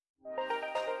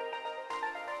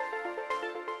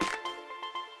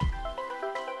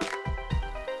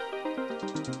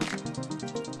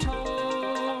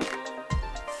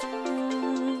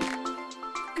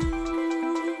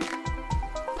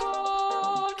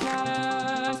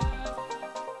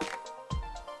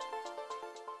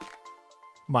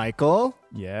Michael,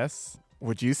 Yes?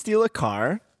 would you steal a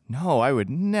car? No, I would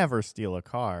never steal a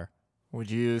car. Would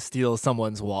you steal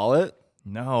someone's wallet?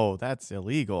 No, that's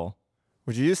illegal.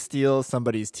 Would you steal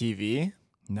somebody's TV?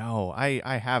 No,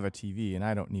 I have a TV and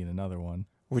I don't need another one.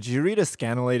 Would you read a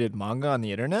scanulated manga on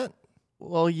the internet?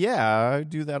 Well, yeah, I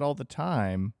do that all the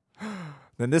time.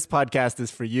 Then this podcast is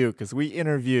for you because we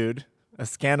interviewed a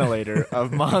scanulator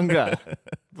of manga.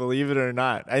 Believe it or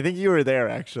not. I think you were there,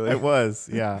 actually. It was,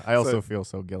 yeah. I also So- feel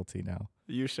so guilty now.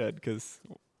 You should, because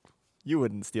you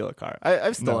wouldn't steal a car.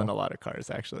 I've stolen No. a lot of cars,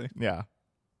 actually. Yeah.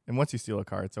 And once you steal a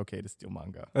car, it's okay to steal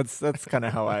manga. That's kind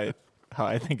of how I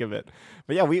think of it.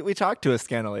 But yeah, we talked to a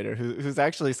scanulator who's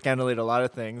actually scanulated a lot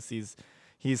of things.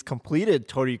 He's completed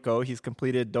Toriko, he's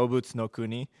completed Dobutsu no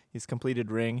Kuni, he's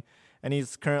completed Ring, and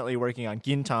he's currently working on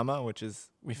Gintama, which is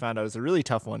we found out is a really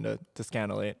tough one to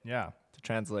scanulate, Yeah. to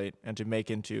translate, and to make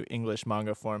into English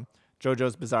manga form.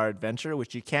 JoJo's Bizarre Adventure,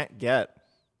 which you can't get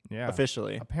Yeah.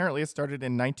 officially. Apparently it started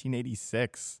in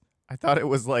 1986. I thought it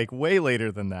was like way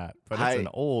later than that, but it's an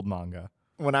old manga.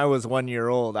 When I was 1 year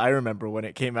old, I remember when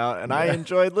it came out, and I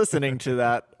enjoyed listening to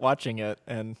that, watching it,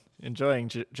 and enjoying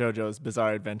JoJo's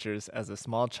Bizarre Adventures as a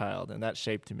small child, and that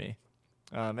shaped me.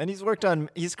 And he's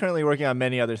currently working on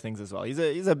many other things as well.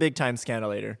 He's a big time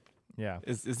scanulator. Yeah.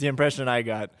 Is the impression I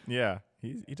got. Yeah.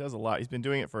 He does a lot. He's been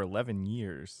doing it for 11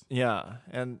 years. Yeah,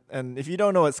 and if you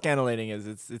don't know what scanulating is,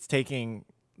 it's taking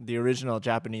the original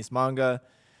Japanese manga,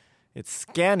 it's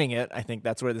scanning it. I think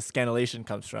that's where the scanulation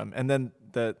comes from, and then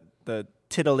the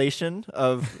titillation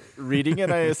of reading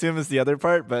it, I assume, is the other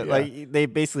part. But Yeah. like they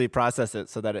basically process it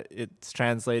so that it's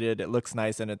translated, it looks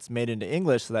nice, and it's made into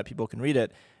English so that people can read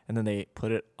it, and then they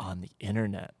put it on the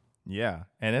internet. Yeah.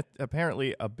 And it's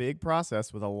apparently a big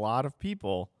process with a lot of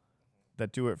people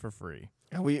that do it for free.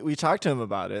 And we talked to him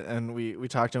about it, and we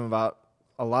talked to him about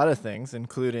a lot of things,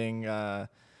 including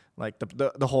like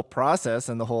the whole process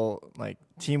and the whole like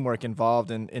teamwork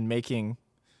involved in making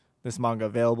this manga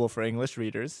available for English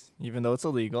readers, even though it's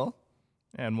illegal.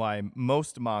 And why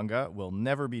most manga will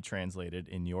never be translated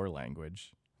in your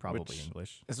language, probably Which-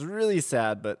 English. It's really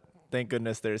sad, but thank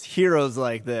goodness there's heroes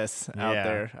like this out Yeah.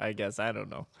 there. I guess I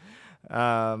don't know.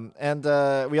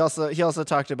 He also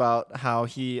talked about how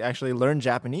he actually learned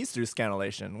Japanese through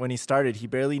scanulation. When he started, he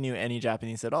barely knew any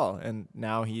Japanese at all, and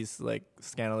now he's like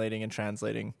scanulating and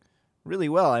translating really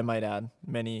well. I might add,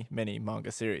 many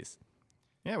manga series.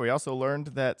 Yeah, we also learned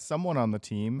that someone on the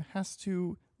team has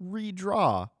to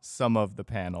redraw some of the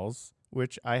panels,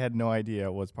 which I had no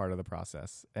idea was part of the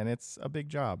process, and it's a big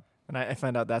job. And I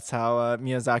find out that's how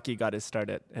Miyazaki got his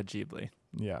start at Ghibli.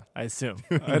 Yeah. I assume.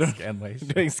 I don't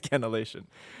Scanlation. doing scanulation,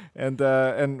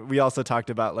 and we also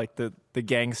talked about like the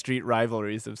gang street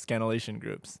rivalries of scanulation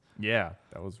groups. Yeah,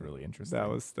 that was really interesting. That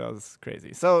was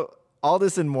crazy. So all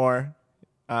this and more.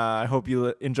 I hope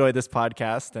you enjoy this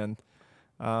podcast, and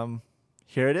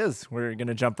here it is. We're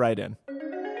gonna jump right in.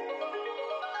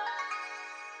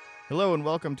 Hello and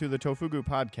welcome to the Tofugu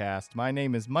Podcast. My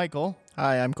name is Michael,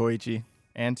 Hi, I'm Koichi.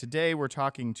 and today we're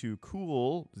talking to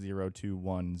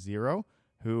Cool0210,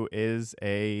 who is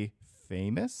a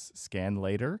famous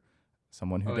scanlator,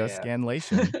 someone who does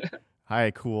scanlation.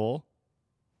 Hi, Cool.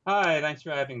 Hi, thanks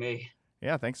for having me.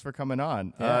 Yeah, thanks for coming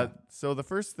on. Yeah. So the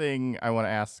first thing I want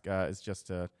to ask is just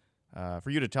for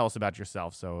you to tell us about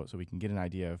yourself so we can get an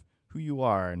idea of who you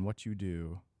are and what you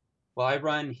do. Well, I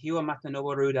run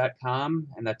hiwamatanoboru.com,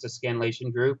 and that's a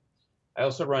scanlation group. I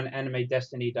also run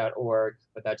animedestiny.org,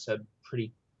 but that's a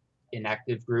pretty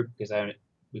inactive group because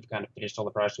we've kind of finished all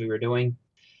the projects we were doing.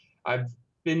 I've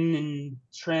been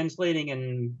translating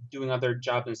and doing other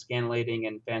jobs in scanlating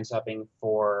and fan subbing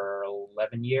for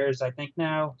 11 years, I think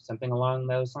now, something along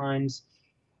those lines.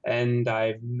 And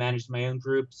I've managed my own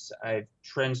groups. I've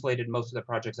translated most of the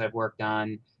projects I've worked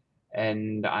on,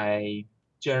 and I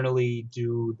generally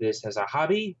do this as a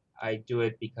hobby. I do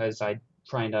it because I'm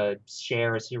trying to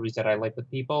share a series that I like with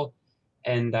people,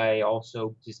 and I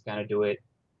also just kind of do it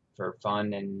for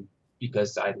fun and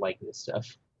because I like this stuff.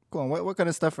 Cool. And what kind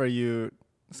of stuff are you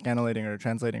scanulating or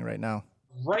translating right now?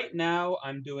 Right now,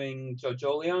 I'm doing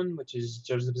JoJolion, which is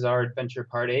JoJo's Bizarre Adventure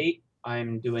Part 8.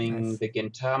 I'm doing Nice. the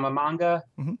Gintama manga.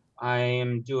 Mhm. I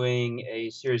am doing a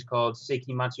series called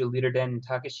Seikimatsu Leaderden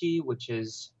Takashi, which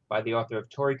is by the author of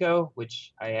Toriko,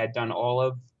 which I had done all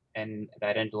of, and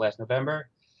that ended last November.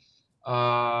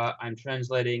 I'm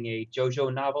translating a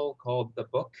JoJo novel called The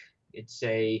Book. It's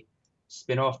a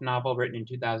spin-off novel written in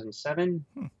 2007.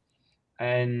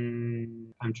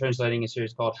 And I'm translating a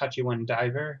series called Hachiwan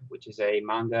Diver, which is a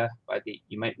manga by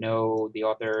you might know the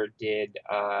author did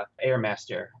Air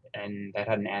Master, and that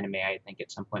had an anime, I think,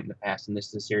 at some point in the past. And this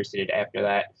is the series they did after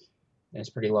that. And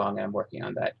it's pretty long, and I'm working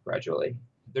on that gradually.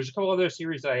 There's a couple other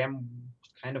series that I am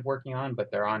kind of working on, but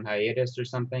they're on hiatus or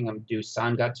something. I'm due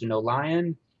Sangatsu no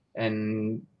Lion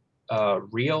and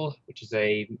Real, which is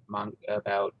a manga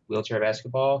about wheelchair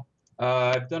basketball.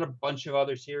 I've done a bunch of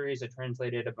other series. I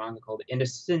translated a manga called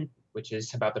Innocent, which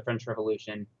is about the French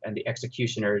Revolution and the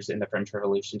executioners in the French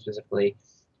Revolution specifically.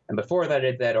 And before that, I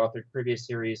did that authored previous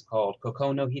series called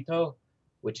Koko no Hito,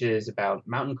 which is about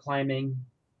mountain climbing.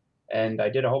 And I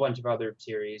did a whole bunch of other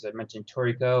series. I mentioned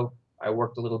Toriko. I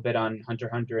worked a little bit on Hunter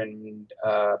x Hunter and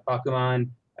Bakuman.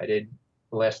 I did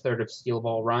the last third of Steel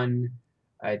Ball Run.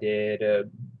 I did a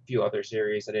few other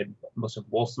series. I did most of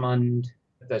Wolfsmund.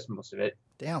 That's most of it.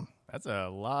 Damn. That's a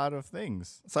lot of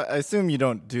things. So I assume you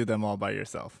don't do them all by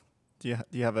yourself. Do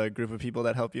you have a group of people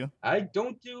that help you? I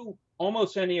don't do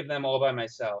almost any of them all by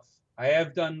myself. I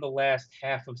have done the last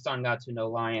half of Sangatsu no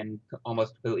Lion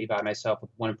almost completely by myself,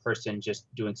 with one person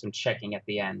just doing some checking at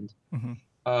the end. Mm-hmm.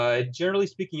 Generally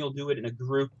speaking, you'll do it in a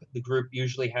group. The group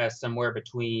usually has somewhere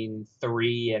between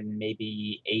 3 and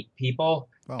maybe 8 people.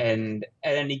 Wow. And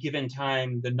at any given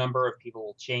time, the number of people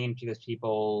will change because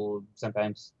people,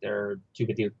 sometimes they're too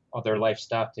busy with other life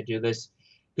stuff to do this.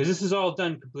 Because this is all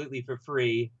done completely for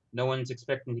free. No one's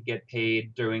expecting to get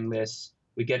paid doing this.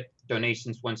 We get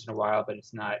donations once in a while, but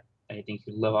it's not anything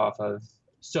you can live off of.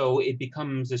 So it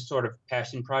becomes this sort of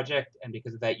passion project, and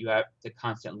because of that, you have to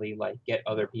constantly get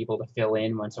other people to fill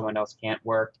in when someone else can't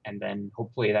work, and then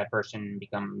hopefully that person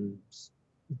becomes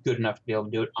good enough to be able to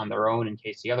do it on their own in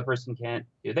case the other person can't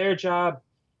do their job.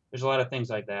 There's a lot of things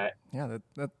like that. Yeah,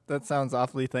 that sounds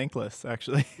awfully thankless,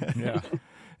 actually. Yeah.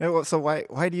 Well, so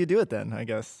why do you do it then, I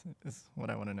guess, is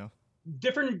what I want to know.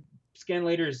 Different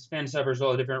scanlators, fan subbers,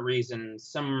 all different reasons.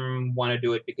 Some want to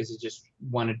do it because they just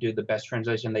want to do the best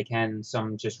translation they can.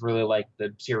 Some just really like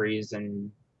the series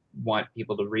and want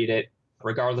people to read it,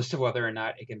 regardless of whether or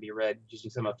not it can be read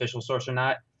using some official source or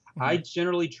not. Mm-hmm. I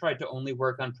generally try to only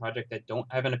work on projects that don't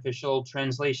have an official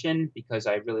translation because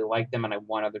I really like them and I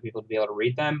want other people to be able to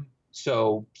read them.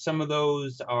 So some of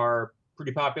those are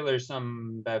pretty popular,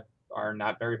 some that are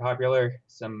not very popular,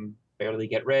 some barely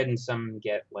get read, and some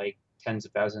get tens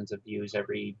of thousands of views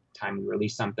every time we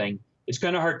release something. It's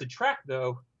kind of hard to track,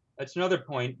 though. That's another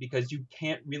point, because you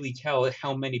can't really tell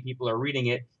how many people are reading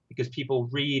it, because people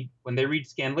when they read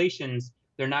scanlations,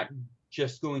 they're not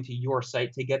just going to your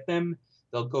site to get them.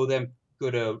 They'll go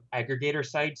to aggregator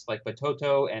sites like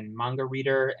Batoto and Manga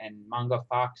Reader and Manga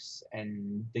Fox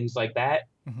and things like that.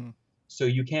 Mm-hmm. So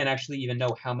you can't actually even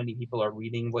know how many people are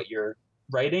reading what you're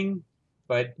writing.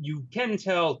 But you can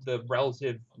tell the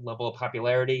relative level of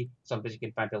popularity. Sometimes you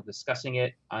can find people discussing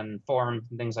it on forums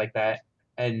and things like that.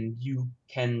 And you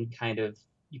can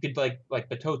you could like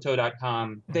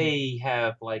Batoto.com, mm-hmm. They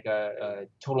have a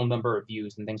total number of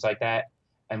views and things like that.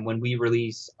 And when we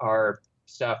release our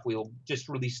stuff, we'll just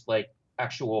release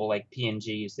actual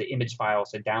PNGs, the image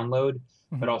files to download.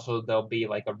 Mm-hmm. But also there'll be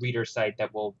a reader site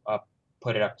that we'll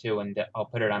put it up to, and I'll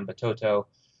put it on Batoto.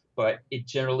 But it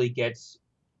generally gets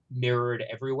mirrored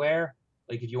everywhere.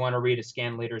 If you want to read a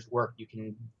scanlator's work, you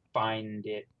can find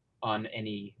it on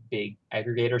any big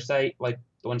aggregator site like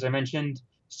the ones I mentioned.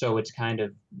 So it's kind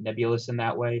of nebulous in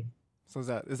that way. So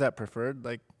is that preferred?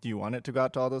 Do you want it to go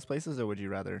out to all those places, or would you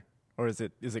rather, or is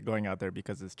it going out there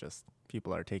because it's just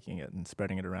people are taking it and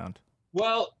spreading it around?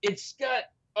 Well, it's got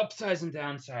upsides and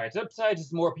downsides. Upsides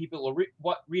is more people will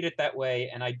read it that way,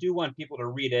 and I do want people to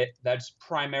read it. That's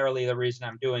primarily the reason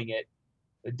I'm doing it.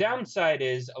 The downside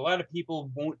is a lot of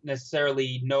people won't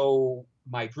necessarily know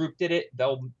my group did it.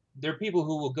 There are people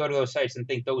who will go to those sites and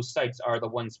think those sites are the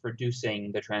ones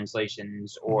producing the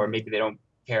translations, or maybe they don't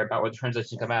care about what the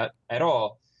translations come out at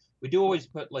all. We do always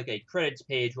put a credits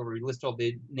page where we list all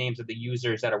the names of the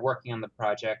users that are working on the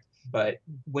project. But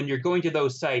when you're going to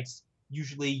those sites,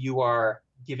 usually you are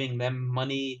giving them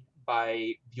money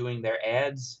by viewing their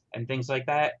ads and things like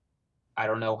that. I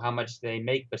don't know how much they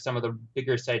make, but some of the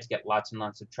bigger sites get lots and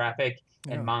lots of traffic,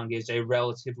 and manga is a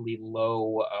relatively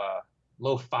low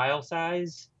file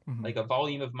size. Mm-hmm. A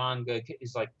volume of manga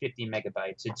is 50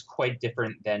 megabytes. It's quite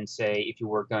different than, say, if you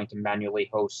were going to manually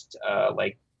host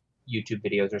YouTube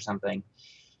videos or something.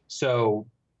 So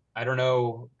I don't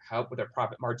know what their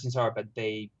profit margins are, but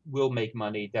they will make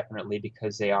money definitely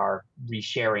because they are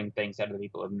resharing things that other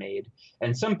people have made.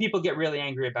 And some people get really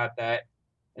angry about that.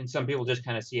 And some people just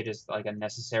kind of see it as a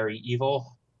necessary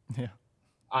evil. Yeah.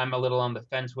 I'm a little on the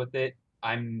fence with it.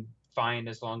 I'm fine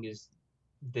as long as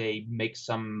they make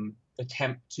some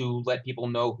attempt to let people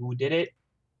know who did it.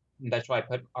 And that's why I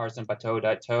put ours on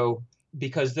bateau.to,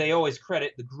 because they always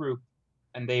credit the group,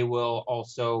 and they will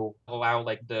also allow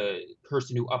like the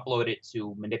person who uploaded it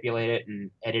to manipulate it and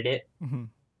edit it. Mm-hmm.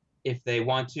 If they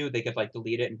want to, they could like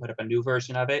delete it and put up a new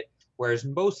version of it. Whereas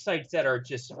most sites that are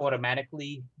just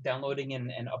automatically downloading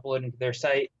and uploading to their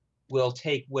site will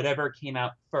take whatever came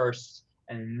out first,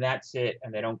 and that's it,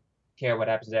 and they don't care what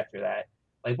happens after that.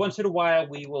 Like once in a while,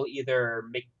 we will either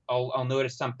I'll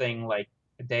notice something like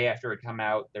a day after it come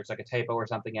out, there's like a typo or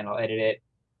something, and I'll edit it,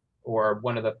 or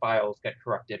one of the files get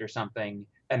corrupted or something.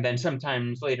 And then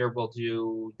sometimes later we'll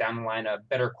do down the line a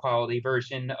better quality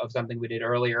version of something we did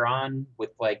earlier on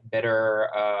with like better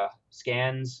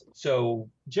scans. So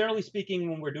generally speaking,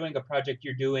 when we're doing a project,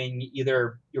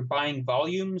 you're buying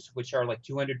volumes, which are like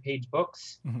 200-page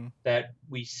books that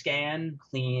we scan,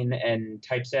 clean, and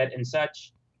typeset and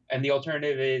such. And the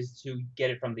alternative is to get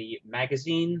it from the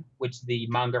magazine, which the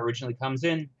manga originally comes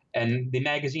in. And the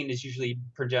magazine is usually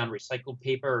printed on recycled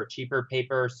paper or cheaper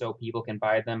paper, so people can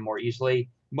buy them more easily.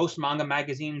 Most manga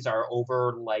magazines are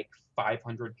over like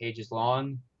 500 pages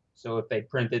long. So if they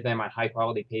printed them on high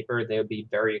quality paper, they would be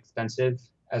very expensive,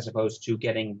 as opposed to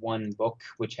getting one book,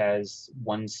 which has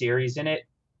one series in it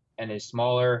and is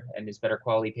smaller and is better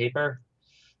quality paper.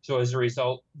 So as a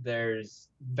result, there's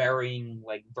varying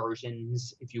like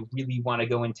versions. If you really want to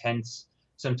go intense,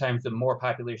 sometimes the more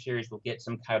popular series will get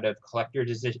some kind of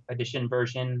collector's edition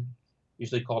version,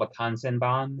 usually called a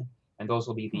Kansenban, and those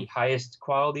will be the highest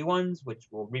quality ones, which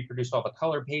will reproduce all the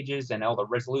color pages and all the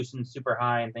resolution super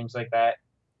high and things like that.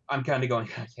 I'm kind of going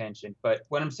on a tangent, but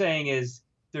what I'm saying is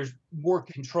there's more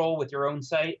control with your own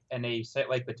site and a site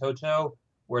like Batoto,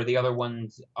 where the other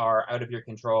ones are out of your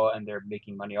control and they're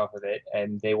making money off of it.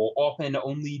 And they will often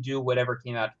only do whatever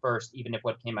came out first, even if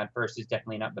what came out first is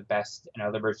definitely not the best, and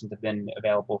other versions have been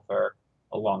available for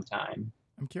a long time.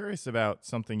 I'm curious about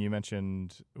something you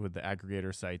mentioned with the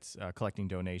aggregator sites collecting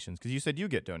donations, because you said you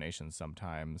get donations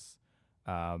sometimes.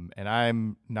 And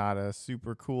I'm not a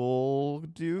super cool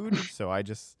dude, so I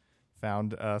just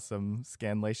found some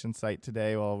Scanlation site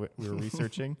today while we were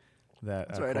researching.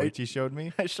 That right. Koichi showed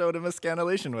me. I showed him a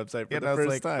Scanlation website for the I was first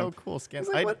like, time. oh, cool. He's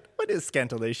like, what is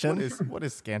Scantillation? What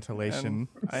is Scantillation?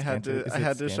 I had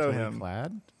to show him.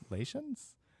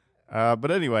 Cladlations? But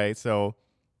anyway, so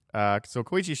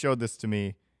Koichi showed this to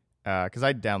me because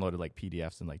I downloaded like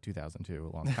PDFs in like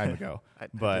 2002, a long time ago. I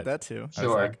but did that too. I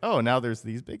was like, oh, now there's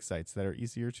these big sites that are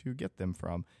easier to get them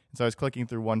from. And so I was clicking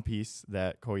through One Piece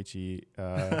that Koichi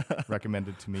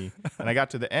recommended to me. And I got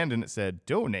to the end and it said,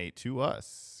 donate to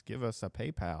us. Give us a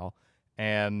PayPal.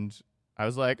 And I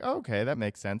was like, oh, okay, that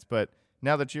makes sense. But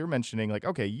now that you're mentioning, like,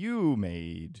 okay, you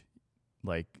made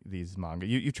like these manga.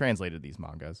 You translated these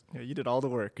mangas. Yeah, you did all the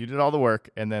work. You did all the work.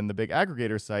 And then the big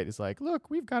aggregator site is like, look,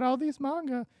 we've got all these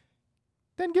manga.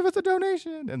 Then give us a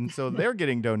donation. And so they're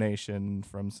getting donation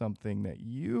from something that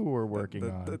you were working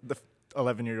on. The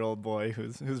 11-year-old boy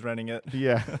who's running it.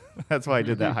 Yeah, that's why I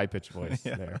did that high-pitched voice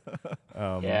there.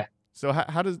 Yeah. So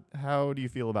how do you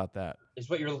feel about that? Is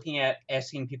what you're looking at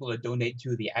asking people to donate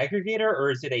to the aggregator,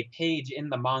 or is it a page in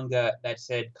the manga that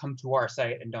said, come to our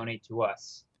site and donate to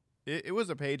us? It was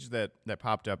a page that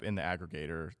popped up in the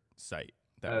aggregator site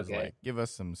that was like, give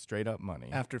us some straight-up money.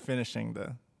 After finishing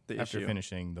the issue.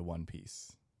 Finishing the One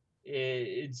Piece.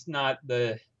 It's not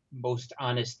the most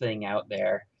honest thing out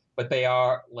there, but they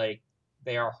are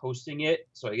hosting it,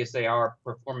 so I guess they are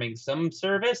performing some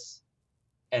service,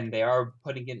 and they are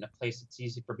putting it in a place that's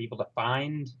easy for people to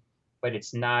find, but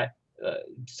it's not.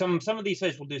 Some of these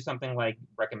sites will do something like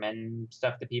recommend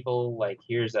stuff to people, like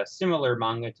here's a similar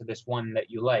manga to this one that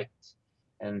you liked,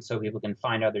 and so people can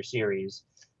find other series.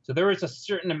 So there is a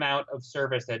certain amount of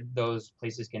service that those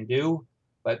places can do,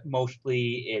 but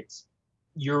mostly it's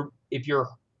if you're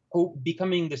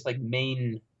becoming this like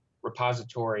main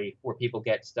repository where people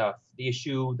get stuff. The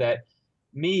issue that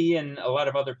me and a lot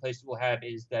of other places will have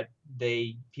is that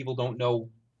people don't know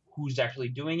who's actually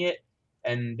doing it,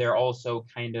 and they're also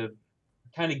kind of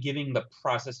giving the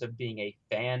process of being a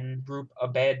fan group a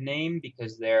bad name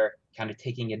because they're kind of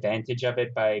taking advantage of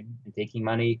it by taking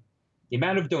money. The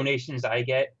amount of donations I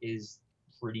get is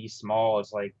pretty small.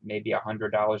 It's like maybe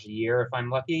 $100 a year if I'm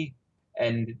lucky.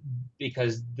 And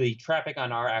because the traffic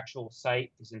on our actual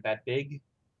site isn't that big,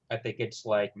 I think it's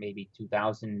like maybe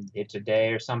 2,000 hits a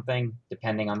day or something,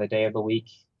 depending on the day of the week.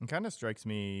 It kind of strikes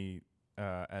me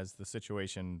as the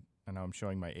situation, I know I'm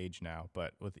showing my age now,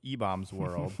 but with E-Bombs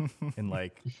World in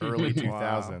like early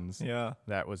 2000s, wow. Yeah,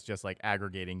 that was just like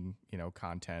aggregating,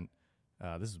 content.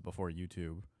 This is before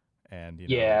YouTube. And,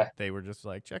 yeah. they were just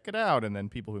like, check it out. And then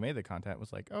people who made the content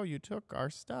was like, oh, you took our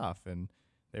stuff. And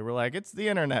they were like, "It's the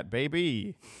internet,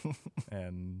 baby,"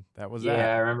 and that was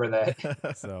Yeah, I remember that.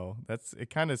 that. So it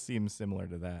kind of seems similar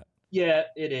to that. Yeah,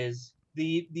 it is.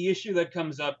 The issue that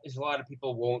comes up is a lot of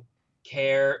people won't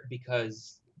care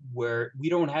because we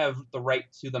don't have the right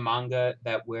to the manga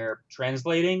that we're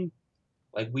translating.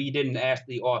 Like, we didn't ask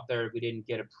the author, we didn't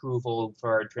get approval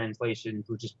for our translations,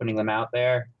 we're just putting them out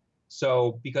there.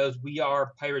 So because we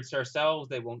are pirates ourselves,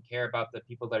 they won't care about the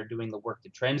people that are doing the work to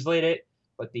translate it.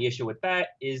 But the issue with that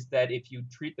is that if you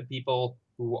treat the people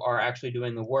who are actually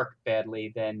doing the work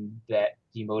badly, then that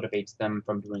demotivates them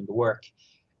from doing the work.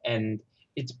 And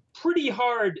it's pretty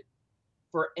hard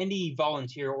for any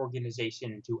volunteer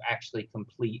organization to actually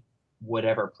complete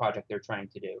whatever project they're trying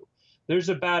to do. There's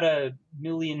about 1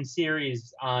 million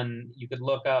series you could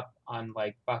look up on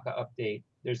like Baka Update.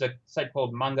 There's a site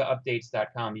called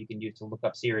mangaupdates.com you can use to look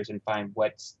up series and find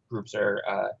what groups are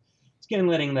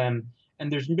scanlating them.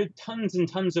 And there's tons and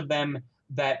tons of them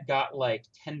that got like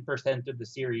 10% of the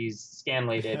series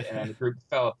scanlated and then the group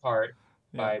fell apart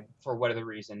for whatever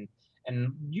reason.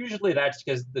 And usually that's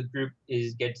because the group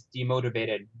gets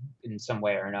demotivated in some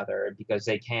way or another because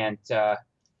they can't.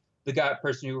 The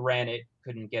person who ran it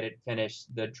couldn't get it finished.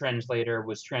 The translator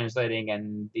was translating,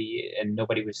 and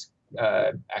nobody was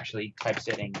actually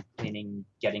typesetting, cleaning,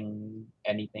 getting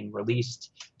anything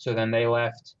released. So then they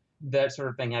left. That sort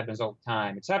of thing happens all the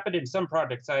time. It's happened in some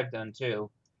projects I've done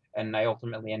too, and I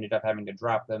ultimately ended up having to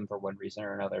drop them for one reason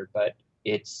or another. But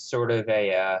it's sort of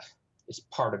it's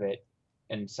part of it,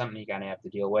 and something you kind of have to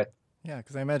deal with. Yeah,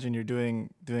 because I imagine you're doing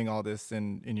all this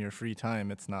in your free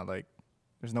time. It's not like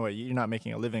there's no way you're not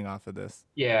making a living off of this.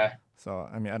 Yeah. So,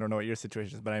 I mean, I don't know what your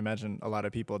situation is, but I imagine a lot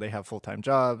of people, they have full-time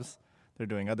jobs, they're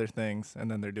doing other things,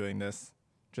 and then they're doing this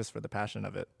just for the passion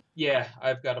of it. Yeah,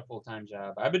 I've got a full-time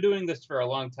job. I've been doing this for a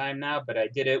long time now, but I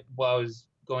did it while I was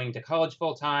going to college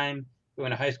full-time, going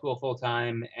to high school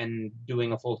full-time, and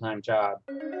doing a full-time job.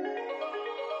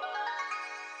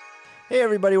 Hey,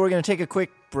 everybody, we're going to take a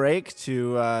quick break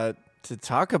to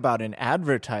talk about an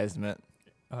advertisement.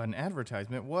 An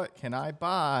advertisement? What can I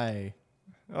buy?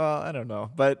 Well, I don't know,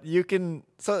 but you can.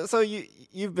 So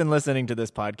you've been listening to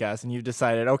this podcast and you've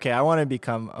decided, okay, I want to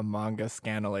become a manga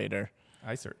scanlator.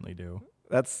 I certainly do.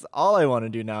 That's all I want to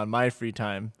do now in my free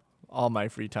time, all my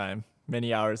free time,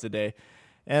 many hours a day,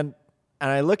 and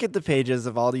I look at the pages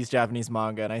of all these Japanese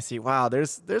manga and I see, wow,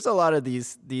 there's a lot of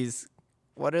these.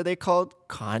 What are they called?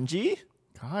 Kanji?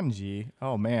 Kanji?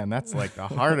 Oh, man, that's like the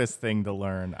hardest thing to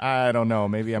learn. I don't know.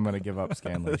 Maybe I'm going to give up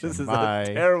scanlation. This is Bye.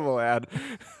 a terrible ad.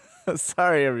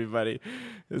 Sorry, everybody.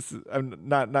 I'm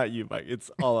not you, Mike. It's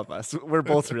all of us. We're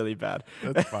both really bad.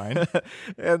 That's fine.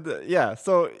 And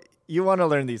so you want to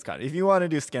learn these kanji. If you want to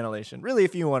do scanlation, really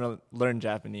if you want to learn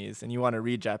Japanese and you want to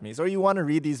read Japanese, or you want to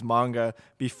read these manga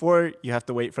before you have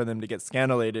to wait for them to get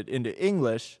scanlated into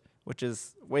English, which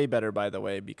is way better, by the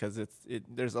way, because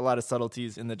there's a lot of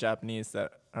subtleties in the Japanese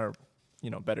that are,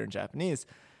 better in Japanese.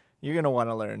 You're going to want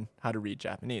to learn how to read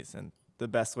Japanese. And the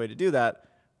best way to do that,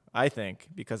 I think,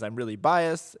 because I'm really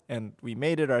biased and we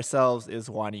made it ourselves, is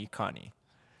WaniKani.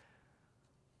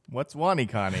 What's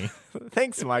WaniKani?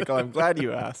 Thanks, Michael. I'm glad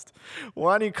you asked.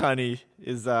 WaniKani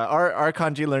is our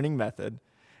kanji learning method.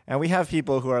 And we have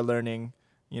people who are learning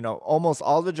almost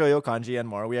all the Joyo kanji and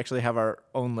more. We actually have our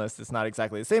own list. It's not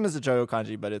exactly the same as the Joyo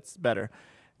kanji, but it's better.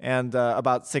 And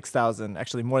about 6,000,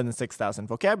 actually more than 6,000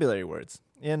 vocabulary words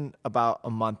in about a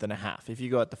month and a half if you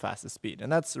go at the fastest speed.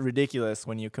 And that's ridiculous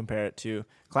when you compare it to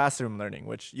classroom learning,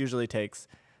 which usually takes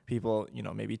people,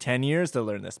 maybe 10 years to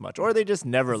learn this much, or they just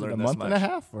never learn this much. A month and a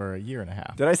half or a year and a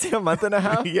half? Did I say a month and a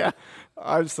half? Yeah.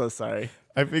 I'm so sorry.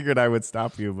 I figured I would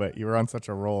stop you, but you were on such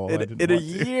a roll. In a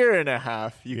year and a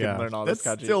half, you can learn all this kanji.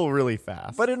 That's still really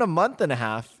fast. But in a month and a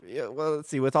half, well, let's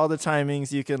see, with all the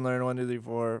timings, you can learn 1, 2, 3,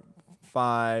 4,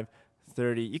 5,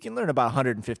 30. You can learn about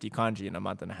 150 kanji in a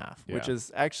month and a half, which is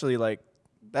actually like,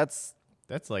 that's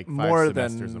like 5 more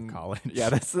semesters than, of college. Yeah,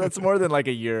 that's more than like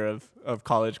a year of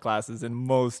college classes in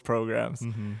most programs.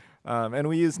 Mm-hmm. And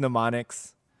we use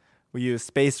mnemonics. We use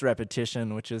spaced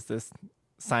repetition, which is this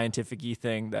scientific-y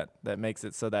thing that makes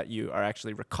it so that you are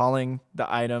actually recalling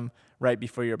the item right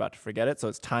before you're about to forget it. So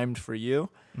it's timed for you.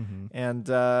 Mm-hmm. And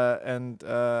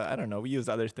I don't know. We use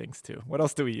other things too. What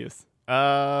else do we use?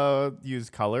 Use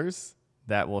colors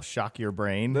that will shock your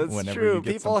brain. That's whenever true. You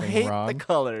get People something hate wrong. the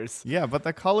colors. Yeah, but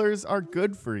the colors are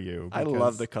good for you. I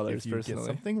love the colors if you personally. get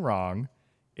something wrong,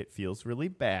 it feels really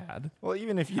bad. Well,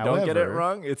 even if you don't get it However-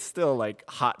 wrong, it's still like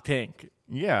hot pink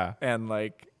Yeah. and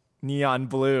like neon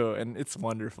blue, and it's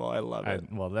wonderful. I love it.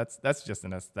 Well, that's just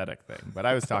an aesthetic thing. But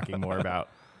I was talking more about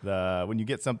when you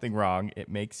get something wrong, it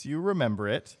makes you remember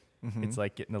it. Mm-hmm. It's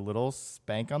like getting a little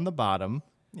spank on the bottom.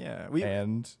 Yeah,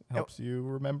 and helps you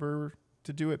remember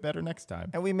to do it better next time.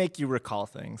 and we make you recall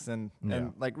things, and Yeah.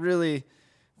 like really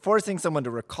forcing someone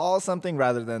to recall something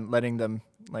rather than letting them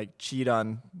like cheat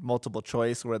on multiple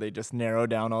choice where they just narrow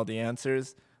down all the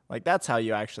answers. Like that's how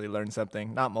you actually learn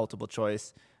something, not multiple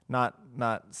choice, not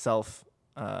self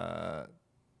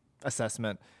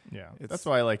assessment. Yeah, It's- that's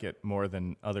why I like it more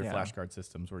than other Yeah. flashcard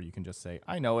systems where you can just say,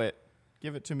 "I know it,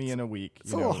 give it to me in a week."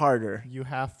 It's a little harder. You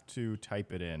have to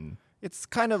type it in. It's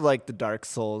kind of like the Dark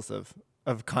Souls of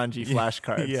kanji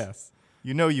flashcards. Yes,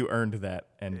 you earned that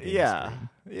end game Yeah, screen.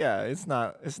 yeah. It's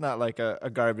not like a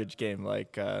garbage game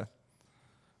like I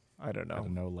don't I know,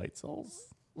 don't know, Light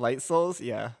Souls. Light Souls.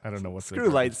 Yeah, I don't know what's the Screw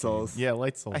Light garbage game. Souls. Yeah,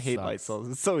 Light Souls. I hate sucks. Light Souls.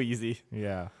 It's so easy.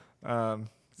 Yeah,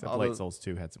 except all Light those- Souls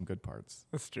 2 had some good parts.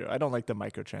 That's true. I don't like the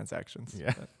microtransactions.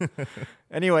 Yeah.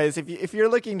 Anyways, if you're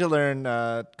looking to learn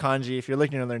kanji, if you're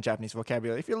looking to learn Japanese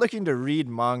vocabulary, if you're looking to read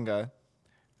manga,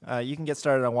 you can get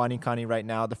started on WaniKani right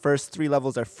now. The first 3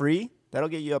 levels are free. That'll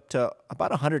get you up to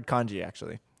about 100 kanji,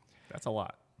 actually. That's a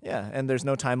lot. Yeah, and there's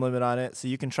no time limit on it, so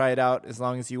you can try it out as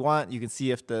long as you want. You can see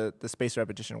if the spaced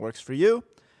repetition works for you.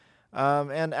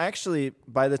 And actually,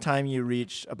 by the time you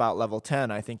reach about level 10,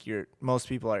 I think most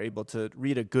people are able to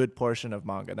read a good portion of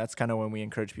manga. That's kind of when we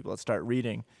encourage people to start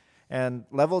reading. And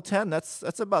level 10, that's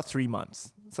about 3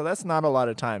 months. So that's not a lot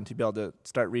of time to be able to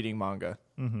start reading manga.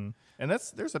 Mm-hmm. And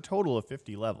there's a total of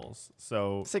 50 levels.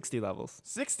 So 60 levels.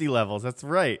 60 levels. That's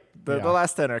right. The Yeah.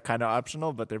 last 10 are kind of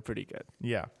optional, but they're pretty good.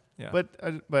 Yeah. Yeah. But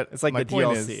It's like my the point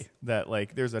DLC. is that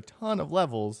like there's a ton of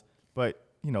levels, but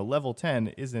level 10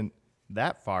 isn't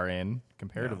that far in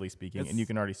comparatively speaking, and you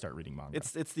can already start reading manga.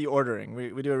 It's the ordering.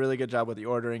 We do a really good job with the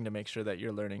ordering to make sure that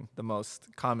you're learning the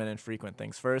most common and frequent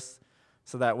things first,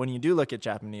 so that when you do look at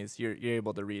Japanese, you're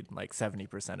able to read like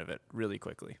 70% of it really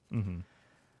quickly.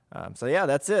 So yeah,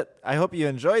 that's it. I hope you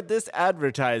enjoyed this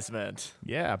advertisement.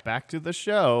 Yeah, back to the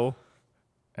show,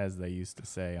 as they used to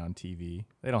say on TV.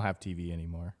 They don't have TV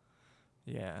anymore.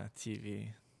 Yeah, TV.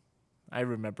 I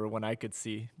remember when I could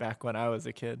see back when I was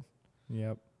a kid.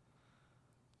 Yep.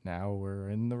 Now we're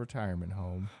in the retirement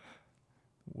home,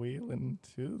 wheeling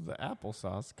to the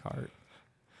applesauce cart.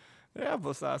 The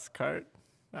applesauce cart.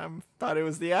 Thought it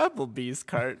was the Applebee's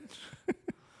cart.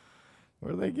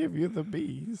 Where they give you the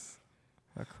bees.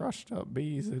 The crushed up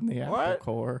bees in the apple What?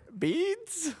 core.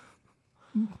 Beads?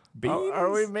 Beans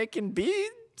Are we making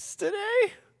beads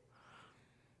today?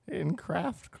 in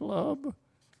craft club.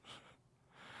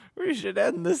 We should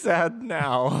end this ad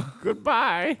now.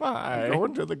 Goodbye. Bye. I'm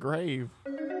going to the grave.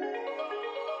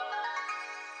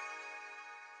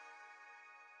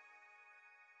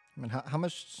 I mean, how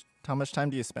much time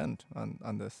do you spend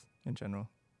on this in general?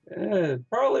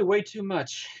 Probably way too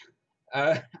much.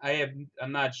 I'm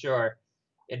not sure.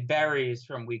 It varies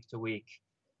from week to week.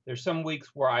 There's some weeks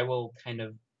where I will kind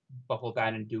of buckle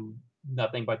down and do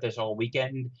nothing but this all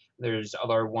weekend. There's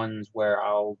other ones where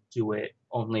I'll do it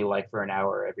only like for an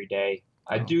hour every day.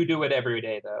 I do it every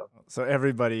day though. So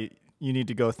everybody, you need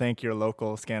to go thank your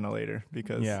local Scanalator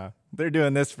because Yeah, they're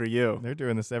doing this for you. they're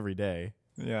doing this every day.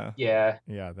 Yeah. Yeah.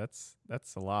 Yeah, that's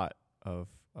a lot of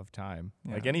time.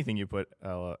 Yeah. Like anything you put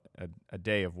a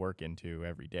day of work into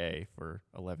every day for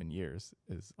 11 years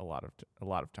is a lot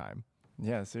of time.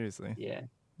 Yeah, seriously. Yeah.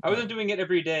 I wasn't doing it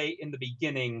every day in the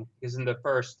beginning because in the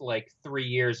first like 3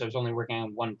 years I was only working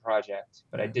on one project,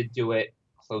 but I did do it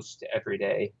close to every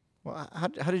day. Well, how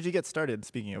did you get started,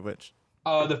 speaking of which?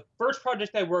 The first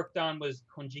project I worked on was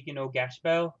Konjiki no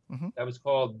Gashbell. Mhm. That was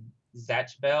called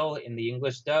Zatch Bell in the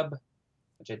English dub,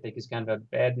 which I think is kind of a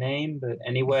bad name. But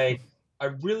anyway,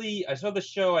 I saw the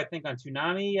show, I think, on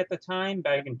Toonami at the time,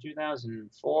 back in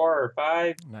 2004 or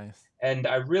 5. Nice. And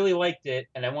I really liked it,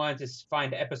 and I wanted to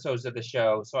find episodes of the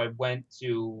show. So I went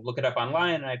to look it up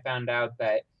online, and I found out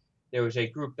that there was a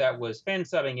group that was fan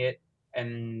subbing it.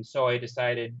 And so I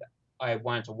decided I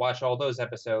wanted to watch all those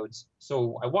episodes.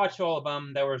 So I watched all of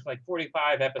them. There was like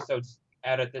 45 episodes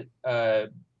out at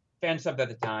the fan subbed at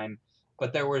the time,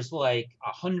 but there was like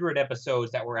 100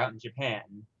 episodes that were out in Japan.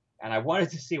 And I wanted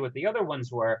to see what the other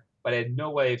ones were, but I had no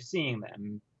way of seeing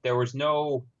them. There was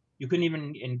you couldn't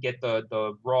even get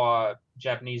the raw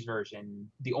Japanese version.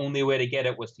 The only way to get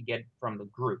it was to get from the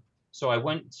group. So I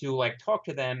went to like talk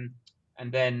to them,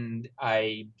 and then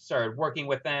I started working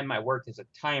with them. I worked as a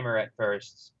timer at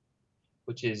first,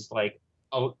 which is like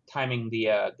timing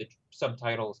the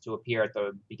subtitles to appear at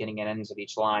the beginning and ends of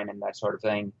each line and that sort of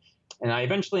thing. And I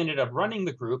eventually ended up running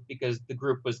the group because the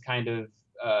group was kind of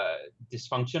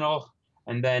dysfunctional.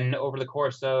 And then over the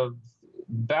course of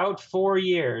about 4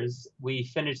 years, we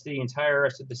finished the entire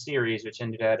rest of the series, which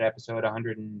ended at episode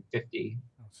 150.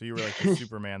 So you were like the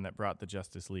Superman that brought the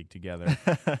Justice League together.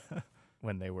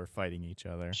 when they were fighting each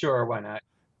other. Sure, why not?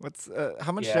 What's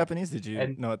how much Yeah. Japanese did you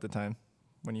And- know at the time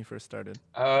when you first started?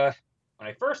 When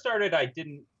I first started, I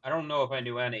don't know if I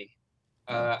knew any.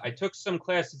 I took some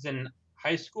classes in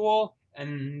high school,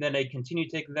 and then I continued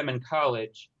taking them in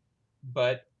college.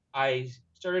 But I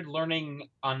started learning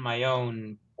on my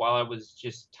own while I was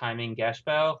just timing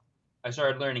Gaspell. I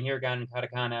started learning hiragana and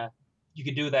katakana. You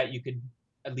could do that. You could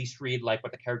at least read like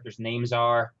what the characters' names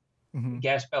are. Mm-hmm.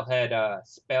 Gaspell had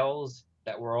spells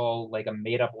that were all like a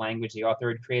made-up language the author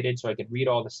had created, so I could read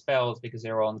all the spells because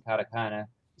they were all in katakana.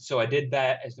 So I did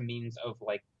that as a means of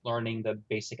like learning the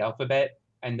basic alphabet.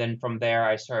 And then from there,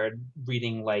 I started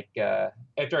reading like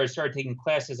after I started taking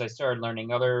classes, I started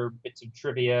learning other bits of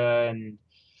trivia, and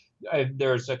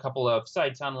there's a couple of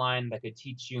sites online that could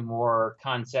teach you more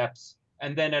concepts.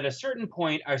 And then at a certain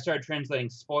point, I started translating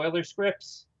spoiler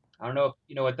scripts. I don't know if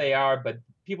you know what they are, but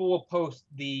people will post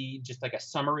just like a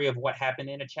summary of what happened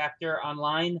in a chapter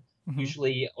online, Mm-hmm.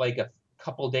 usually like a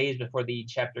couple days before the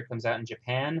chapter comes out in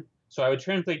Japan. So I would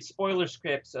translate spoiler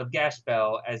scripts of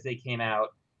Gaspell as they came out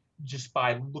just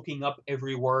by looking up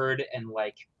every word and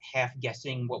like half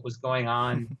guessing what was going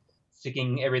on,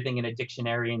 sticking everything in a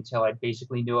dictionary until I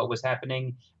basically knew what was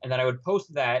happening. And then I would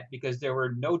post that because there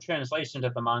were no translations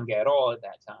of the manga at all at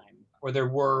that time. Or there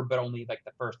were, but only like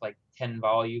the first like 10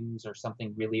 volumes or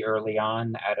something really early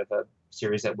on out of a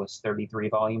series that was 33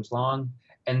 volumes long.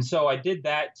 And so I did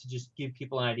that to just give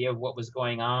people an idea of what was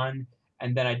going on.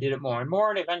 And then I did it more and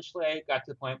more. And eventually I got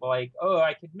to the point where like, oh,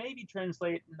 I could maybe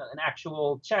translate an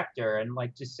actual chapter and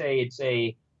like just say it's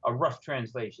a rough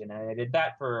translation. And I did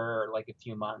that for like a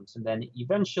few months. And then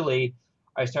eventually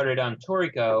I started on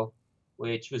Toriko,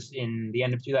 which was in the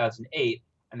end of 2008.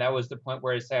 And that was the point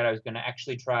where I said I was going to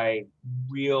actually try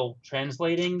real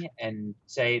translating and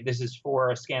say, this is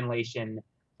for a scanlation,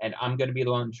 and I'm going to be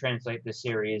the one to translate the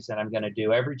series, and I'm going to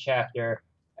do every chapter,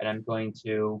 and I'm going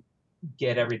to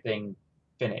get everything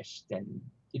finished. And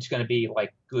it's going to be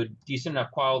like good, decent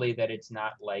enough quality that it's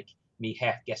not like me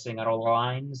half guessing on all the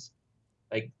lines.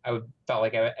 Like felt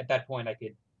like at that point I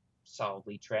could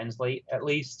solidly translate at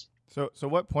least. So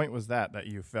what point was that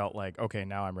you felt like, okay,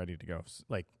 now I'm ready to go?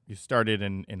 Like you started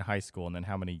in high school, and then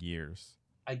how many years?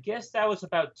 I guess that was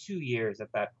about 2 years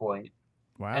at that point.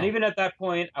 Wow. And even at that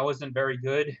point, I wasn't very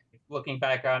good. Looking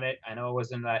back on it, I know I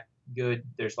wasn't that good.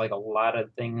 There's like a lot of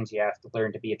things you have to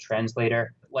learn to be a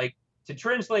translator. Like to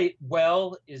translate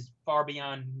well is far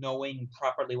beyond knowing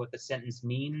properly what the sentence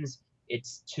means.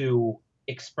 It's to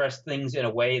express things in a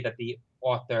way that the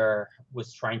author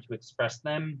was trying to express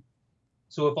them.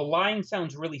 So if a line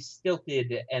sounds really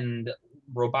stilted and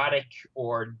robotic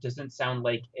or doesn't sound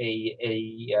like a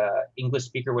English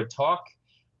speaker would talk,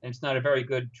 then it's not a very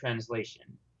good translation,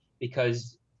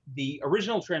 because the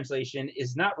original translation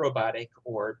is not robotic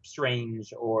or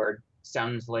strange or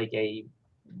sounds like a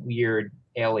weird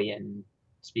alien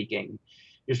speaking.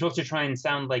 You're supposed to try and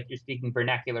sound like you're speaking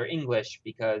vernacular English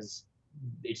because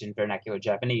it's in vernacular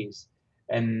Japanese.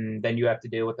 And then you have to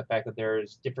deal with the fact that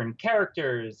there's different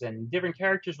characters, and different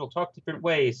characters will talk different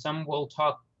ways. Some will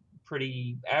talk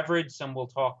pretty average. Some will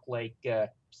talk like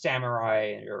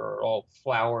samurai or all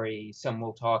flowery. Some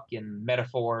will talk in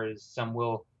metaphors. Some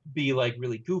will be like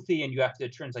really goofy, and you have to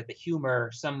translate the humor.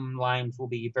 Some lines will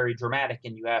be very dramatic,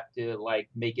 and you have to like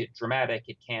make it dramatic.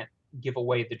 It can't give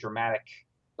away the dramatic.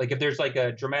 Like if there's like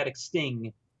a dramatic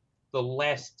sting, the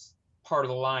last part of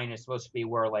the line is supposed to be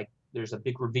where like there's a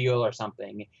big reveal or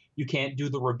something. You can't do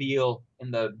the reveal in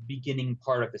the beginning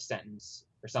part of the sentence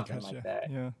or something like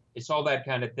that. Yeah. It's all that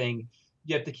kind of thing.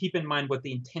 You have to keep in mind what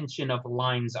the intention of the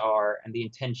lines are and the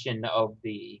intention of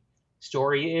the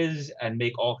story is, and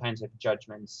make all kinds of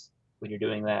judgments when you're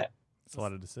doing that. It's a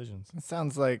lot of decisions. It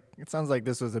sounds like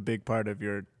this was a big part of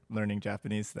your learning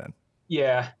Japanese then.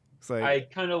 Yeah, It's like I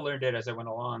kind of learned it as I went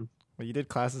along. well, you did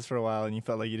classes for a while and you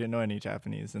felt like you didn't know any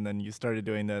Japanese, and then you started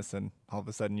doing this, and all of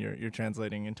a sudden you're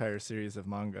translating entire series of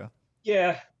manga.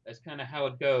 Yeah, that's kind of how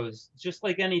it goes. Just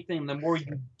like anything, the more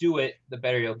you do it, the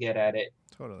better you'll get at it.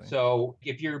 Totally. So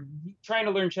if you're trying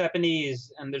to learn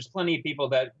Japanese, and there's plenty of people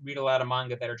that read a lot of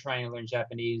manga that are trying to learn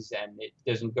Japanese and it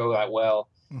doesn't go that well,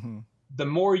 Mm-hmm. the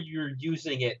more you're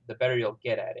using it, the better you'll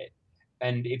get at it.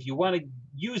 And if you want to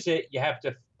use it, you have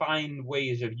to find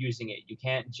ways of using it. You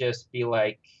can't just be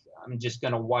like, I'm just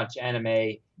going to watch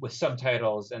anime with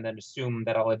subtitles and then assume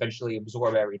that I'll eventually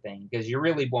absorb everything, because you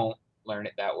really won't learn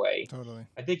it that way. Totally.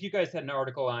 I think you guys had an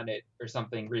article on it or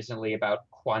something recently about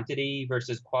quantity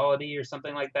versus quality or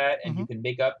something like that. And you can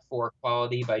make up for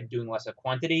quality by doing less of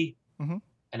quantity. Mm-hmm.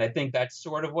 And I think that's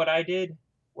sort of what I did,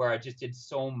 where I just did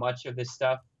so much of this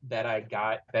stuff that I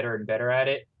got better and better at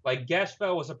it. Like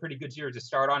Gashbell was a pretty good series to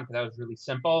start on because that was really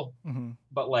simple. Mm-hmm.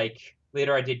 But like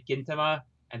later I did Gintama,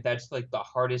 and that's like the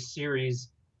hardest series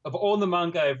of all the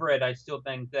manga I've read. I still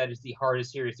think that is the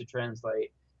hardest series to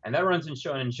translate, and that runs in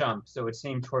Shonen Jump, so it's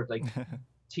aimed toward like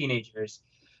teenagers.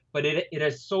 But it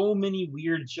has so many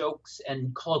weird jokes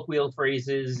and colloquial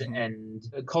phrases and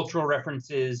cultural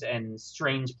references and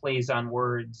strange plays on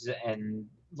words and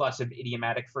lots of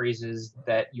idiomatic phrases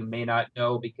that you may not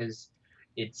know because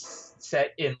it's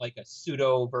set in like a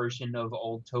pseudo version of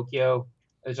old Tokyo.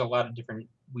 There's a lot of different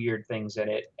weird things in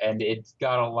it, and it's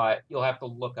got a lot you'll have to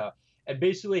look up. And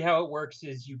basically, how it works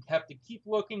is you have to keep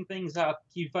looking things up,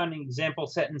 keep finding example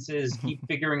sentences, keep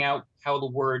figuring out how the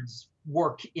words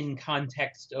work in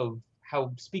context of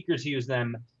how speakers use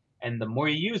them. And the more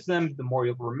you use them, the more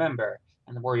you'll remember.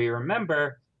 And the more you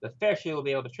remember, the faster you'll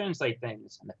be able to translate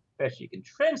things. And the faster you can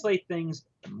translate things,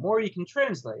 the more you can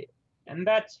translate. And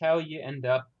that's how you end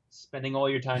up spending all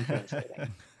your time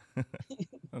translating.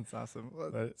 That's awesome.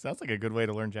 But it sounds like a good way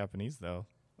to learn Japanese, though.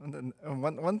 And then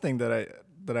one thing that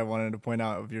I wanted to point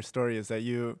out of your story is that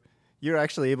you're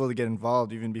actually able to get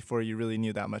involved even before you really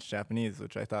knew that much Japanese,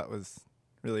 which I thought was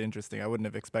really interesting. I wouldn't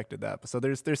have expected that. So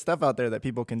there's stuff out there that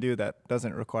people can do that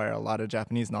doesn't require a lot of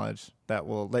Japanese knowledge that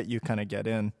will let you kind of get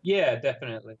in. Yeah,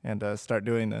 definitely. And start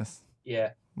doing this.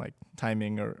 Yeah. Like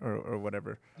timing or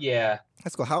whatever. Yeah.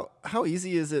 That's cool. How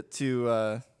easy is it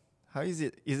to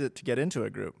get into a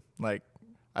group? Like,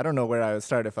 I don't know where I would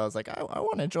start if I was like, I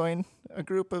want to join a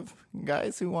group of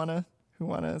guys who want to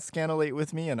scanulate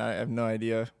with me, and I have no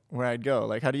idea where I'd go.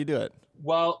 Like, how do you do it?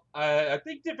 Well, I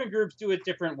think different groups do it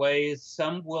different ways.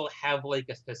 Some will have like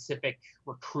a specific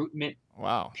recruitment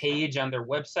page on their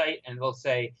website, and they'll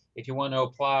say, if you want to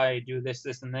apply, do this,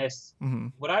 this, and this. Mm-hmm.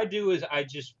 What I do is I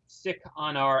just stick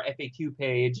on our FAQ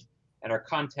page and our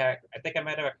contact. I think I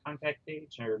might have a contact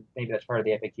page, or maybe that's part of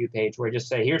the FAQ page, where I just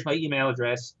say, here's my email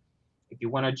address. If you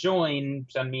want to join,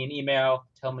 send me an email,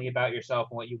 tell me about yourself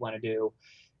and what you want to do.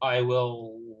 I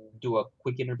will do a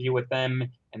quick interview with them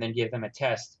and then give them a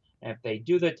test. And if they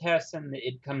do the test and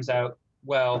it comes out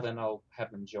well, then I'll have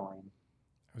them join.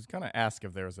 I was going to ask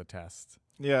if there was a test.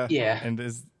 Yeah. Yeah. And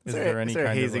is there any kind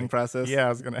hazing of process? Yeah, I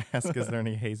was going to ask, is there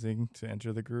any hazing to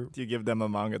enter the group? Do you give them a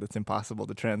manga that's impossible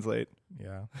to translate?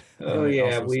 Yeah. Oh, and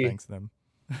yeah. also thanks them.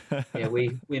 Yeah,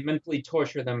 we mentally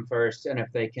torture them first, and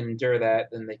if they can endure that,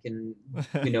 then they can,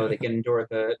 they can endure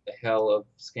the hell of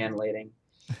scanlating.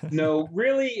 No,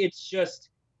 really, it's just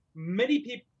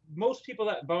most people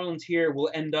that volunteer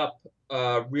will end up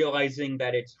realizing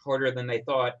that it's harder than they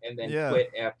thought, and then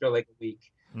quit after like a week.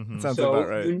 Mm-hmm. Sounds so about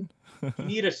right. You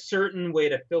need a certain way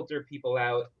to filter people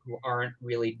out who aren't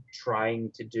really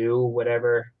trying to do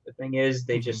whatever the thing is.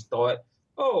 They just thought,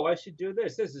 oh, I should do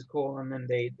this. This is cool. And then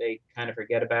they kind of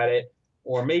forget about it.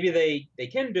 Or maybe they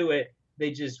can do it.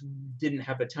 They just didn't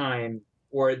have the time.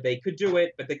 Or they could do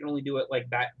it, but they can only do it like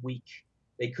that week.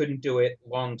 They couldn't do it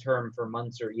long term for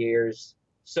months or years.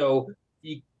 So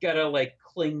you gotta like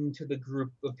cling to the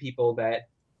group of people that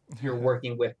you're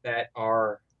working with that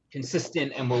are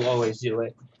consistent and will always do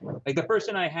it. Like the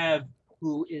person I have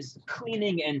who is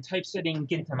cleaning and typesetting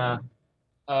Gintama,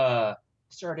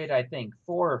 started, I think,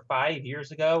 4 or 5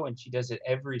 years ago, and she does it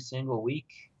every single week.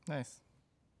 Nice.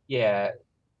 Yeah.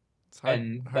 It's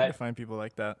hard to find people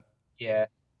like that. Yeah.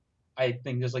 I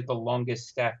think there's like the longest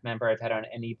staff member I've had on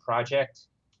any project.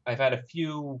 I've had a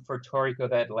few for Toriko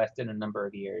that lasted a number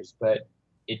of years, but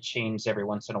it changed every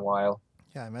once in a while.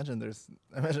 Yeah, I imagine there's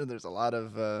a lot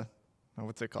of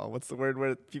what's it called? What's the word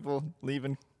where people leave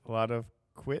and a lot of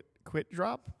quit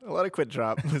drop? A lot of quit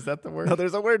drop. Is that the word? No,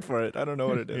 there's a word for it. I don't know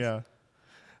what it is. Yeah.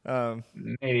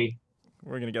 Maybe.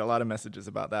 We're going to get a lot of messages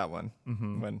about that one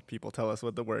when people tell us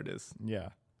what the word is. Yeah.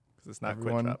 Because it's not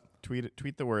Everyone quit drop.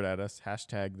 Tweet the word at us.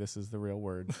 # this is the real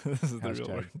word. This is the real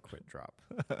word. Quit drop.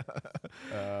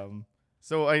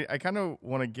 So I kind of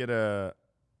want to get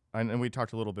and we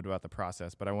talked a little bit about the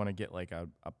process, but I want to get like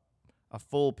a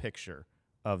full picture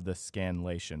of the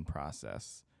scanlation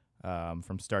process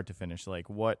from start to finish. Like,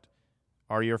 what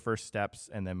are your first steps,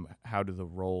 and then how do the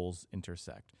roles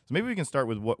intersect? So maybe we can start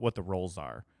with what the roles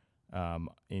are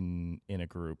in a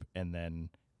group, and then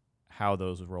how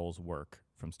those roles work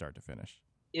from start to finish.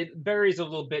 It varies a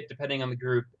little bit depending on the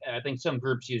group. I think some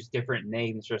groups use different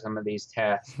names for some of these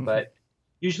tasks, but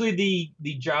usually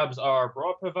the jobs are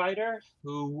raw provider,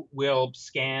 who will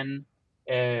scan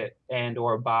and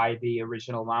or buy the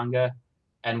original manga,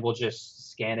 and will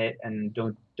just scan it and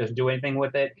doesn't do anything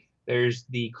with it. There's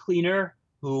the cleaner,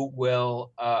 who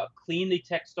will clean the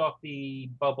text off the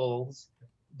bubbles.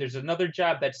 There's another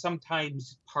job that's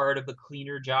sometimes part of the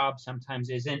cleaner job,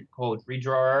 sometimes isn't, called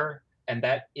redrawer. and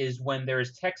that is when there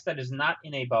is text that is not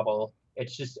in a bubble.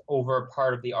 It's just over a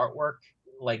part of the artwork.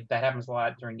 Like that happens a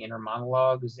lot during inner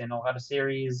monologues in a lot of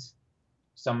series.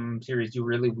 Some series do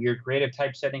really weird creative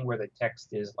typesetting where the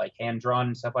text is like hand drawn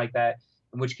and stuff like that,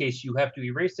 in which case you have to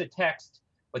erase the text,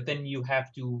 but then you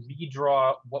have to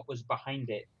redraw what was behind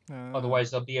it. Otherwise,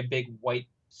 there'll be a big white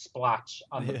splotch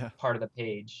on the part of the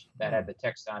page that had the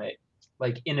text on it.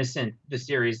 Like Innocent, the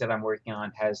series that I'm working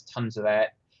on, has tons of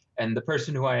that. And the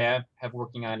person who I have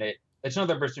working on it, that's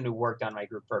another person who worked on my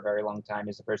group for a very long time,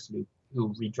 is the person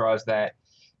who redraws that.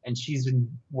 And she's been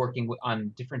working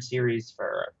on different series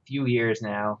for a few years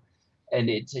now. And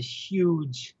it's a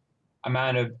huge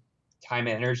amount of time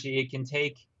and energy it can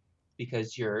take,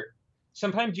 because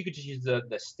sometimes you could just use the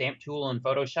stamp tool in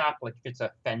Photoshop, like if it's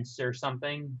a fence or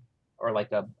something, or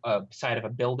like a side of a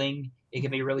building, it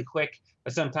can be really quick.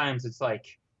 But sometimes it's like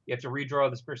you have to redraw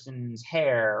this person's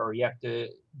hair, or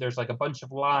there's like a bunch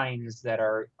of lines that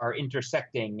are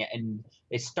intersecting, and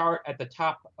they start at the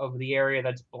top of the area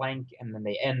that's blank and then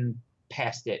they end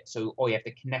past it. So you have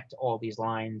to connect all these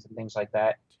lines and things like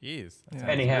that. Jeez.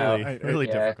 Anyhow, really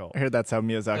difficult. I heard that's how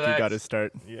Miyazaki got his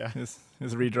start. Yeah. His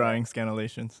redrawing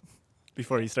scanlations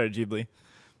before he started Ghibli.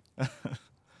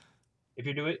 If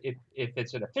you do it, if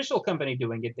it's an official company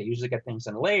doing it, they usually get things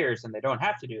in layers and they don't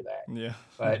have to do that. Yeah.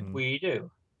 But we do.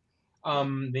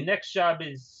 The next job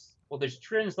is, there's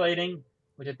translating,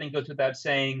 which I think goes without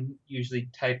saying. Usually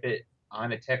type it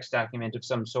on a text document of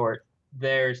some sort.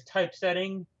 There's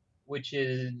typesetting, which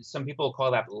is, some people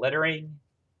call that lettering,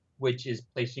 which is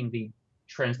placing the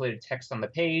translated text on the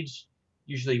page.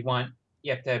 Usually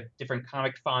you have to have different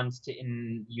comic fonts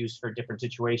in use for different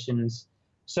situations.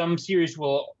 Some series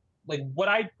will, like what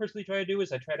I personally try to do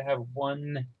is I try to have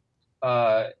one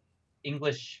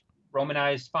English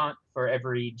Romanized font for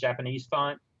every Japanese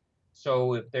font.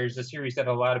 So if there's a series that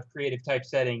has a lot of creative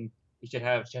typesetting, you should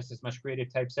have just as much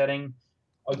creative typesetting.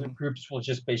 Other groups will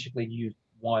just basically use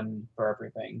one for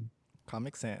everything.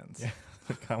 Comic Sans.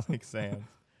 Yeah. Comic Sans.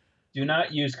 Do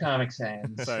not use Comic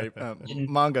Sans. Sorry,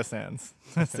 Manga Sans,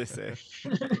 as they say.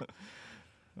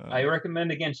 I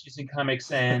recommend against using Comic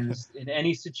Sans in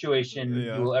any situation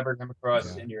you will ever come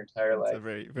across in your entire life. It's a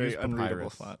very, very unreadable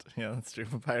font. Yeah, that's true.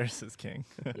 Papyrus is king.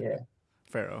 Yeah.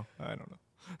 Pharaoh. I don't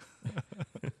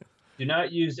know. Do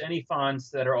not use any fonts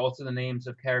that are also the names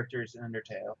of characters in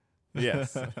Undertale.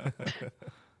 Yes.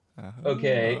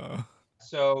 Okay.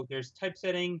 So there's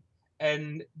typesetting,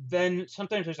 and then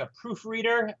sometimes there's a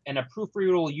proofreader, and a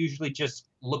proofreader will usually just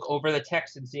look over the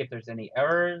text and see if there's any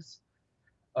errors.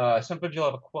 Sometimes you'll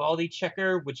have a quality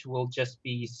checker, which will just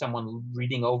be someone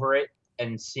reading over it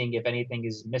and seeing if anything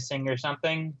is missing or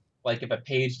something. Like if a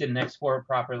page didn't export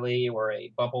properly, or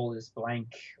a bubble is blank,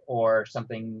 or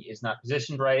something is not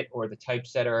positioned right, or the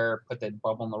typesetter put the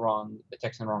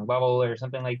text in the wrong bubble or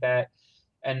something like that.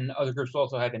 And other groups will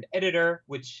also have an editor,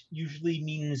 which usually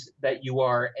means that you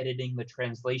are editing the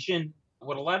translation.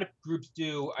 What a lot of groups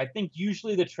do, I think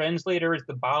usually the translator is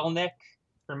the bottleneck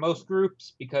for most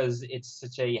groups, because it's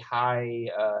such a high,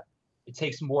 it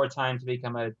takes more time to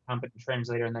become a competent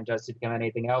translator than it does to become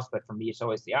anything else. But for me, it's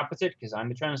always the opposite, because I'm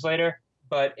the translator.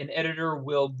 But an editor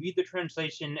will read the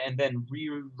translation and then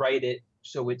rewrite it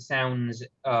so it sounds,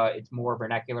 it's more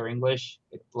vernacular English.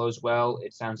 It flows well.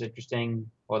 It sounds interesting.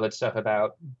 All that stuff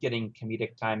about getting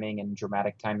comedic timing and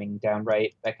dramatic timing down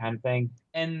right, that kind of thing.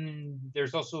 And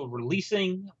there's also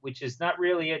releasing, which is not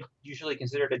really usually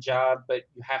considered a job, but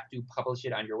you have to publish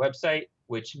it on your website,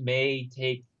 which may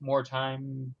take more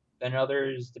time than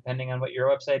others, depending on what your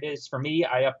website is. For me,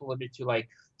 I upload it to like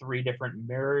 3 different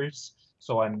mirrors,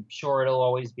 so I'm sure it'll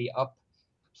always be up,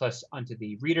 plus onto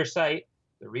the reader site.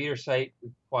 The reader site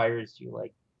requires you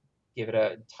like give it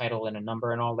a title and a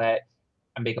number and all that.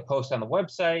 I make a post on the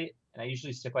website, and I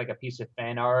usually stick like a piece of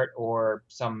fan art or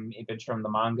some image from the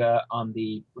manga on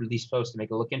the release post to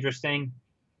make it look interesting.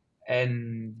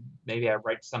 And maybe I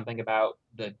write something about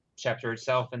the chapter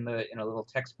itself in a little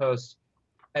text post.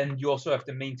 And you also have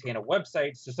to maintain a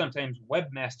website. So sometimes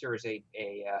webmaster is a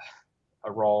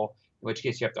role, in which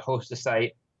case you have to host a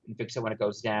site and fix it when it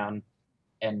goes down,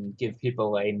 and give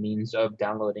people a means of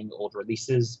downloading old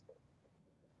releases.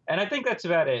 And I think that's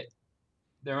about it.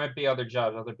 There might be other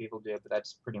jobs other people do, but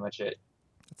that's pretty much it.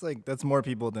 That's more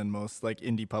people than most like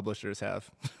indie publishers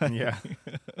have. Yeah.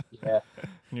 Yeah.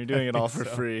 And you're doing it all for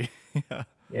free.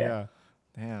 Yeah.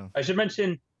 Damn. I should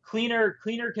mention cleaner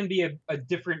can be a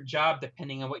different job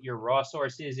depending on what your raw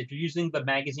source is. If you're using the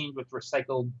magazine with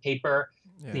recycled paper,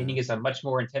 cleaning is a much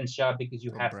more intense job, because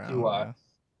you have to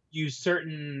use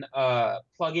certain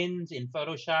plugins in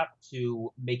Photoshop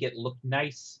to make it look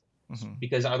nice. Mhm.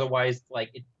 because otherwise,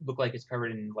 like, it looked like it's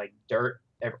covered in like dirt.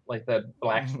 Like the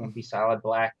blacks won't be solid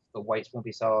black, the whites won't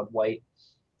be solid white.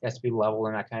 It has to be level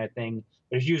and that kind of thing.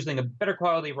 But if you're using a better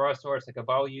quality raw source like a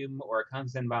volume or a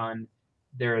Kanzenban,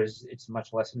 it's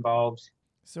much less involved.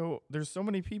 So there's so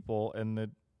many people,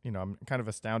 and I'm kind of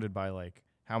astounded by like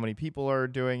how many people are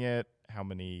doing it, how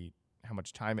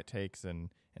much time it takes,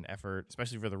 and effort,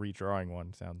 especially for the redrawing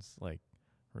one. Sounds like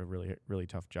a really really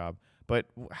tough job. But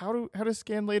how do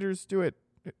scanlators do it?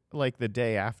 Like the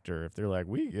day after, if they're like,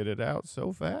 we get it out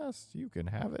so fast, you can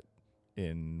have it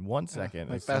in 1 second.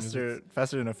 Like as soon as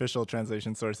faster than official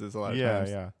translation sources a lot of yeah, times.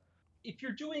 yeah. If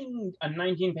you're doing a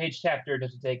 19-page chapter, it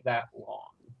doesn't take that long.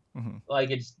 Mm-hmm.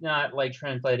 Like, it's not like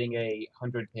translating a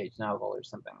 100-page novel or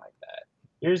something like that.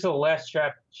 Here's the last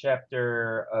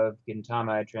chapter of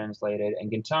Gintama I translated,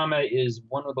 and Gintama is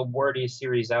one of the wordiest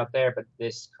series out there, but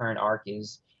this current arc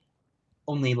is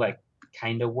only like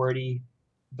kind of wordy.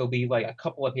 There'll be like a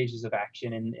couple of pages of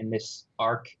action in this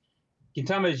arc.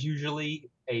 Gintama is usually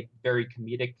a very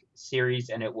comedic series,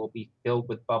 and it will be filled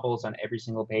with bubbles on every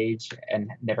single page and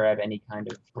never have any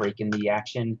kind of break in the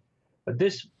action. But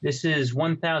this is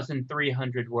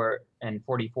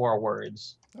 1,344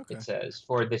 words, Okay. it says,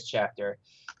 for this chapter.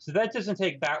 So that doesn't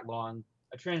take that long.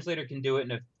 A translator can do it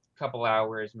in a couple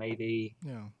hours, maybe.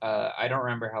 Yeah. I don't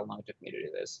remember how long it took me to do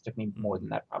this. It took me more than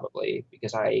that, probably,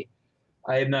 because I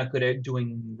am not good at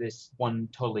doing this one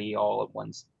totally all at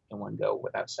once in one go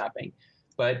without stopping.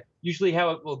 But usually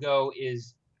how it will go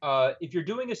is if you're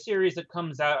doing a series that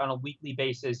comes out on a weekly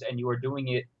basis and you are doing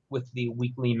it with the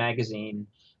weekly magazine,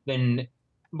 then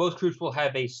most groups will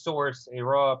have a source, a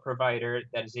raw provider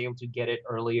that is able to get it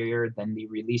earlier than the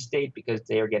release date because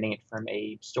they are getting it from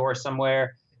a store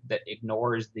somewhere that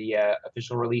ignores the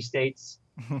official release dates.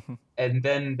 And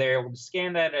then they're able to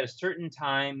scan that at a certain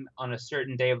time on a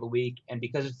certain day of the week. And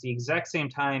because it's the exact same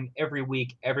time every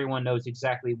week, everyone knows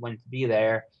exactly when to be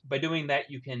there. By doing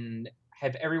that, you can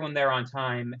have everyone there on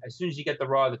time. As soon as you get the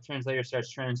raw, the translator starts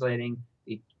translating,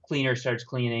 the cleaner starts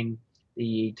cleaning,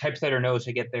 the typesetter knows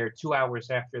to get there 2 hours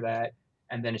after that.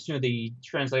 And then as soon as the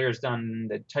translator is done,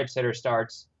 the typesetter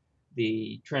starts.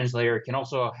 The translator can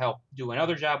also help do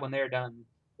another job when they're done.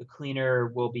 The cleaner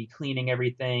will be cleaning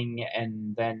everything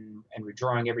and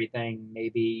redrawing everything.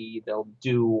 Maybe they'll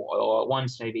do all at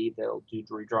once. Maybe they'll do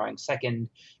redrawing second,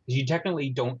 because you technically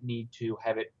don't need to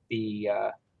have it be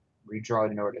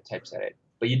redrawn in order to typeset it.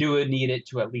 But you do need it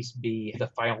to at least be the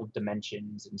final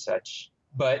dimensions and such.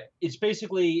 But it's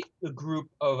basically a group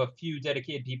of a few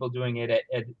dedicated people doing it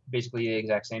at basically the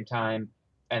exact same time,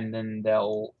 and then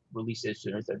they'll release it as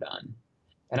soon as they're done.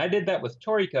 And I did that with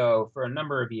Toriko for a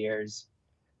number of years.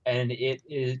 And it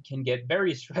can get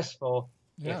very stressful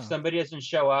if somebody doesn't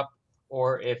show up,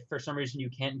 or if for some reason you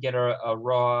can't get a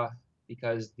raw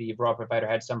because the raw provider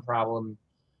had some problem.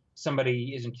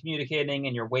 Somebody isn't communicating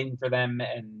and you're waiting for them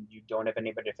and you don't have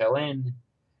anybody to fill in.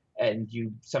 And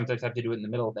you sometimes have to do it in the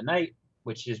middle of the night,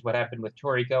 which is what happened with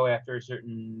Toriko after a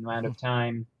certain amount of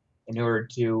time. In order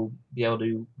to be able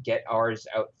to get ours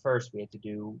out first, we had to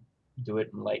do it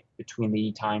in like between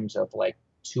the times of like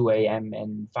 2 a.m.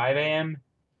 and 5 a.m.,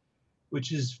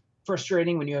 which is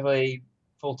frustrating when you have a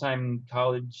full-time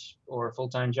college or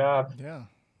full-time job. Yeah.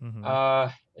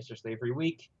 Mm-hmm. Especially every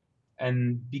week.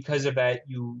 And because of that,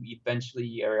 you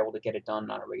eventually are able to get it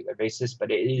done on a regular basis. But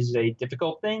it is a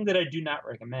difficult thing that I do not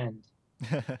recommend.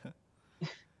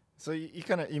 So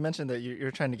you mentioned that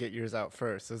you're trying to get yours out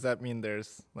first. Does that mean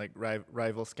there's like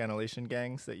rival scanlation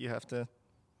gangs that you have to?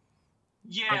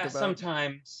 Yeah,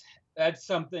 sometimes that's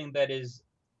something that is,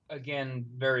 again,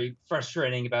 very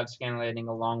frustrating about scanlating,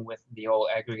 along with the whole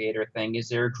aggregator thing. Is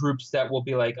there are groups that will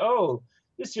be like, oh,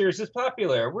 this series is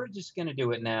popular, we're just going to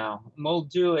do it now. And we'll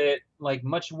do it like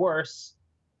much worse,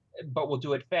 but we'll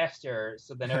do it faster,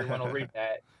 so then everyone will read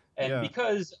that. And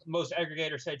because most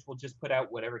aggregator sites will just put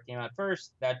out whatever came out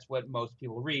first, that's what most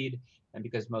people read. And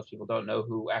because most people don't know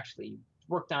who actually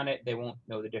worked on it, they won't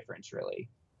know the difference, really.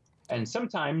 And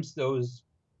sometimes those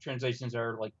translations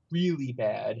are like really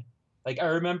bad. Like, I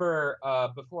remember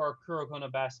before Kuroko no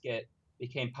Basket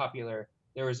became popular,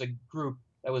 there was a group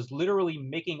that was literally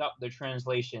making up the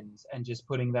translations and just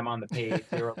putting them on the page.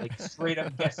 They were like straight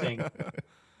up guessing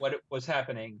what was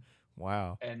happening.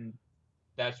 Wow. And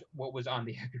that's what was on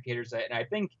the aggregator site. And I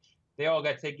think they all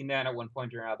got taken down at one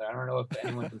point or another. I don't know if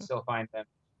anyone can still find them.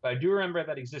 But I do remember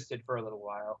that existed for a little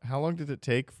while. How long did it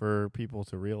take for people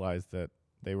to realize that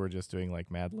they were just doing like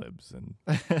Mad Libs and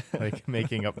like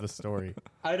making up the story?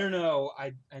 I don't know.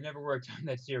 I never worked on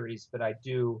that series, but I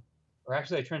do. Or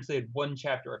actually, I translated one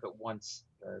chapter of it once,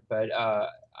 but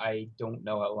I don't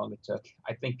know how long it took.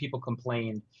 I think people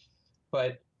complained.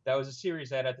 But that was a series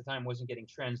that at the time wasn't getting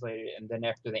translated, and then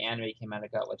after the anime came out,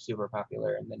 it got like super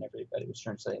popular, and then everybody was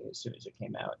translating it as soon as it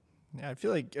came out. Yeah, I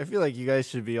feel like you guys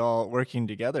should be all working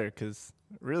together because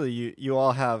really you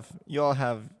all have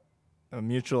a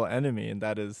mutual enemy, and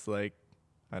that is like,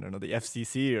 I don't know, the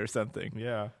FCC or something.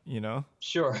 Yeah. You know,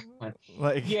 Sure.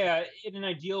 like Yeah, in an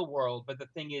ideal world, but the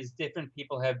thing is, different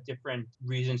people have different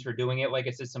reasons for doing it. Like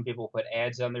I said, some people put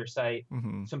ads on their site.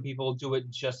 mhm, Some people do it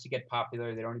just to get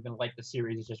popular. They don't even like the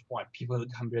series; they just want people to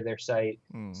come to their site.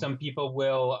 mm, Some people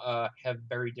will have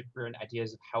very different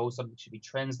ideas of how something should be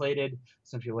translated.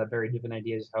 Some people have very different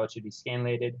ideas of how it should be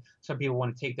scanlated. Some people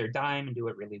want to take their dime and do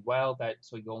it really well.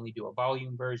 So you only do a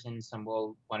volume version. Some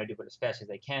will want to do it as fast as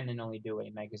they can and only do a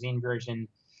magazine version.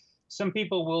 Some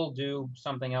people will do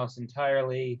something else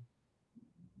entirely.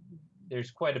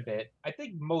 There's quite a bit. I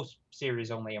think most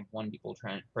series only have one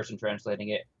person translating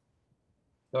it.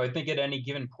 Though I think at any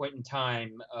given point in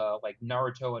time, like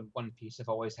Naruto and One Piece have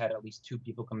always had at least two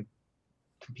people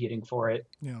competing for it.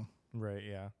 yeah. Right,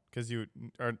 yeah. Because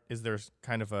is there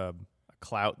kind of a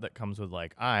clout that comes with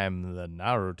like, I'm the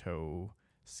Naruto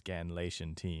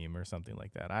scanlation team or something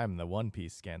like that. I'm the One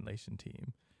Piece scanlation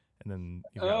team. And then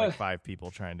you've got like 5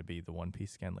 people trying to be the One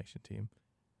Piece scanlation team.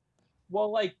 Well,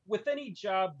 like with any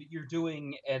job that you're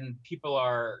doing and people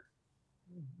are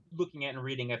looking at and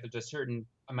reading it, there's a certain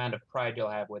amount of pride you'll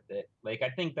have with it. Like I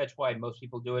think that's why most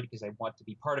people do it, because they want to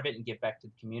be part of it and give back to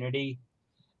the community.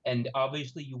 And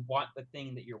obviously you want the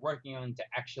thing that you're working on to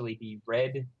actually be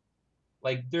read.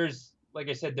 Like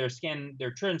I said, there's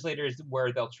translators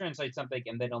where they'll translate something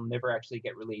and then it'll never actually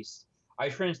get released. I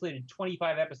translated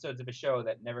 25 episodes of a show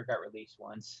that never got released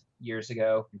once years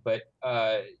ago. But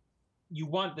you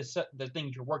want the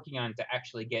things you're working on to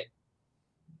actually get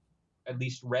at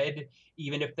least read,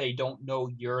 even if they don't know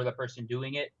you're the person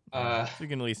doing it. So you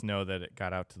can at least know that it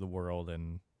got out to the world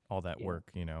and all that Yeah.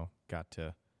 work, got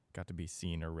to be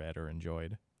seen or read or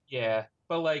enjoyed. Yeah,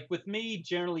 but like with me,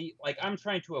 generally, like I'm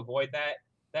trying to avoid that.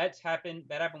 That happened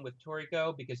with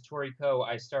Toriko, because Toriko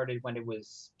I started when it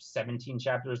was 17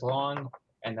 chapters long,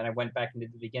 and then I went back into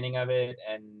the beginning of it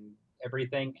and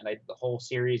everything, and I did the whole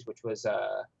series, which was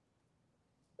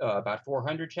about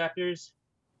 400 chapters.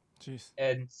 Jeez.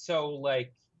 And so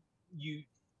like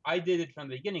I did it from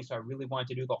the beginning, so I really wanted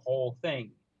to do the whole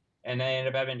thing, and I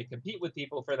ended up having to compete with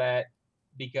people for that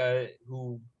because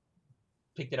who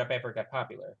picked it up after it got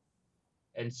popular.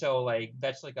 And so like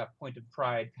that's like a point of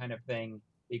pride kind of thing.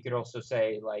 You could also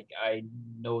say like I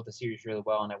know the series really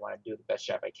well and I want to do the best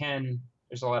job I can.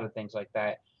 There's a lot of things like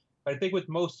that. But I think with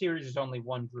most series there's only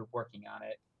one group working on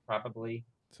it, probably.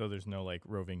 So there's no like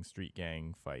roving street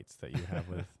gang fights that you have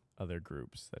with other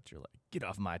groups that you're like, get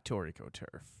off my Toriko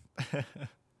turf.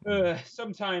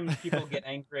 Sometimes people get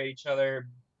angry at each other.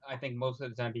 I think most of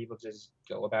the time people just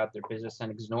go about their business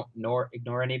and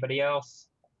ignore anybody else.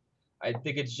 I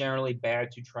think it's generally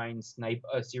bad to try and snipe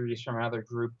a series from another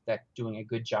group that's doing a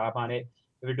good job on it.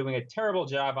 If they're doing a terrible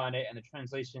job on it and the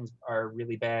translations are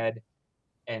really bad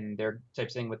and they're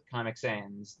type thing with Comic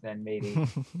Sans, then maybe.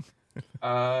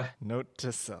 Note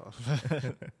to self.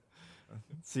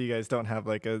 So you guys don't have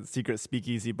like a secret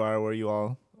speakeasy bar where you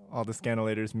all the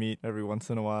scanlators meet every once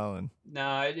in a while and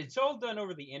No, it's all done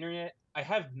over the internet. I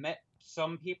have met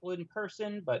some people in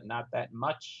person, but not that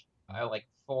much. Like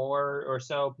 4 or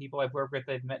so people I've worked with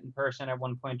I've met in person at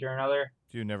one point or another.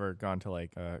 You've never gone to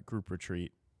like a group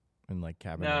retreat in like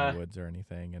cabin Nah. in the woods or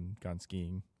anything and gone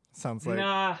skiing? sounds like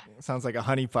Nah, a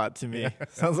honeypot to me.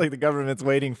 Sounds like the government's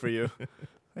waiting for you.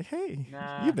 Like, hey,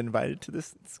 Nah. you've been invited to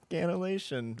this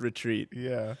scanlation retreat.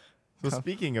 Yeah. So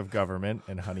speaking of government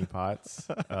and honeypots,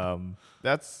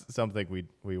 that's something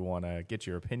we want to get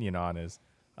your opinion on. Is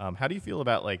how do you feel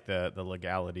about like the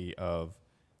legality of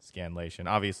scanlation?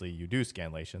 Obviously, you do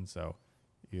scanlation, so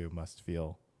you must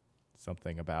feel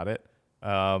something about it.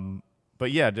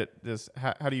 But yeah,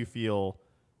 how do you feel?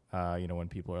 When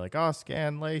people are like, "Oh,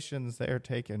 scanlations, they're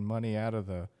taking money out of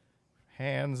the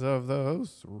hands of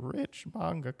those rich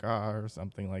mangaka," or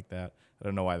something like that. I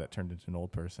don't know why that turned into an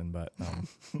old person, but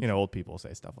old people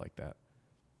say stuff like that.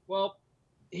 well,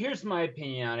 here's my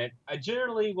opinion on it. I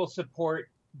generally will support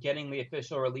getting the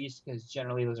official release because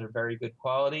generally those are very good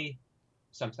quality.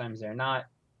 Sometimes they're not,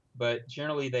 but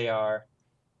generally they are.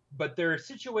 But there are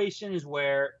situations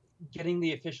where getting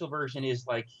the official version is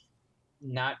like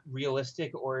not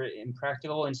realistic or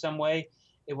impractical in some way.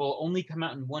 It will only come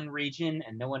out in one region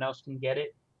and no one else can get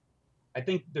it. I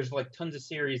think there's like tons of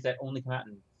series that only come out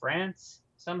in France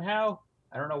somehow.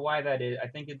 I don't know why that is. I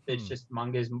think it's just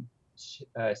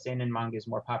seinen manga is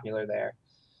more popular there.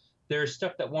 There's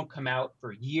stuff that won't come out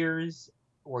for years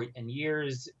or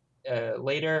years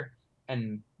later,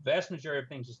 and vast majority of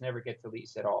things just never get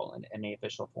released at all in any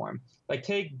official form. Like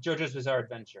take JoJo's Bizarre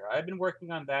Adventure. I've been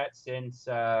working on that since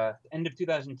end of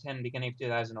 2010, beginning of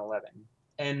 2011.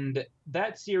 And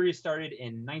that series started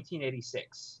in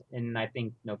 1986, in I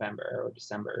think November or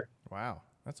December. Wow,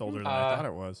 that's older than I thought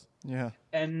it was. Yeah.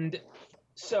 And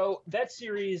so that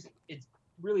series, it's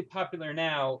really popular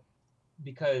now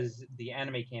because the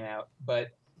anime came out. But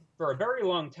for a very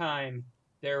long time,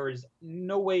 there was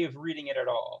no way of reading it at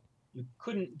all. You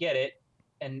couldn't get it.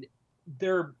 And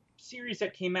there are series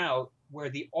that came out where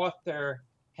the author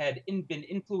had been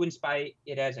influenced by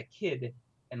it as a kid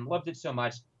and loved it so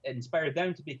much, it inspired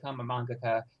them to become a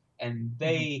mangaka, and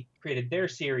they created their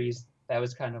series that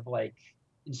was kind of like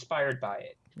inspired by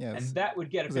it. Yeah. And that would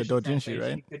get was it official doujinshi,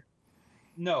 translation. right?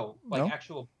 No, like No?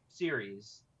 actual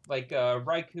series. Like Makoto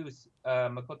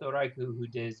Raikou, who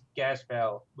did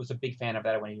Gaspell, was a big fan of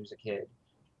that when he was a kid.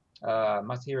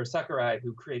 Masahiro Sakurai,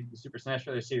 who created the Super Smash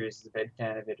Bros. Series, is a big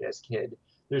fan of it as a kid.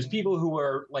 There's people who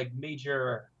are like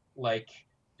major like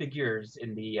figures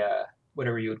in the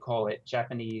whatever you would call it,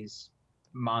 Japanese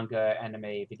manga,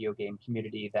 anime, video game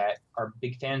community that are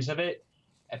big fans of it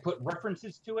and put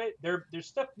references to it. There's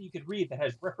stuff that you could read that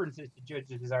has references to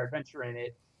JoJo's Bizarre Adventure in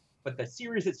it, but the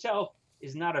series itself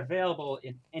is not available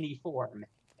in any form,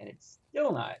 and it's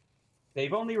still not.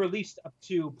 They've only released up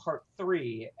to part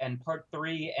 3, and part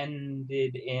 3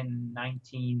 ended in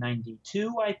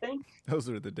 1992, I think. Those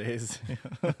were the days.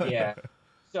 Yeah.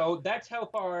 So that's how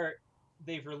far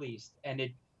they've released, and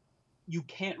you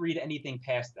can't read anything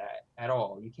past that at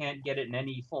all. You can't get it in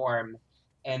any form.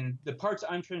 And the parts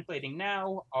I'm translating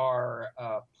now are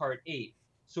part 8.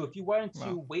 So if you wanted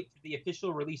to wait for the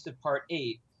official release of part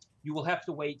 8, you will have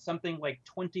to wait something like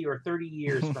 20 or 30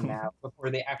 years from now before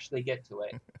they actually get to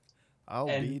it. I'll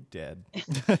be dead.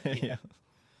 Yeah.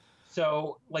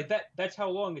 So like that's how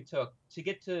long it took to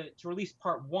get to release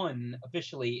part 1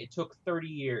 officially. It took 30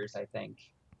 years, I think.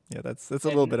 Yeah, that's a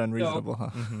little bit unreasonable,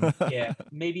 huh? Yeah,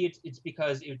 maybe it's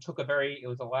because it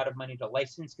was a lot of money to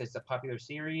license because it's a popular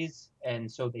series,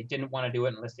 and so they didn't want to do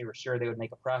it unless they were sure they would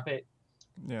make a profit.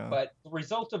 Yeah. But the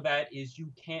result of that is you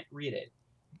can't read it.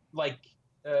 Like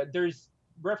there's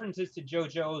references to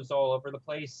JoJo's all over the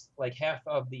place. Like half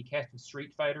of the cast of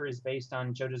Street Fighter is based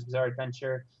on JoJo's Bizarre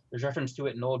Adventure. There's reference to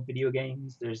it in old video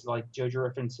games. There's like JoJo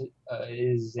references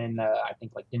is in I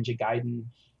think like Ninja Gaiden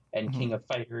and King of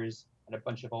Fighters and a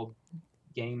bunch of old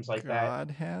games like God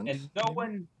that. Hand? And no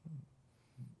one,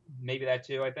 maybe that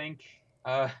too, I think.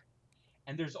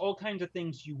 And there's all kinds of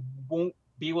things you won't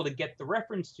be able to get the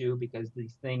reference to because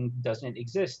this thing doesn't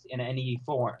exist in any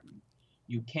form.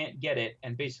 You can't get it,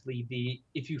 and basically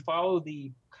if you follow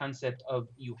the concept of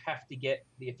you have to get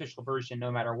the official version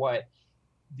no matter what,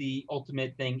 the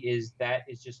ultimate thing is that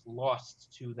is just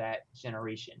lost to that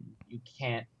generation. You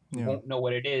won't know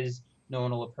what it is. No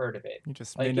one will have heard of it. You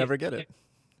just may never get it.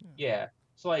 Yeah.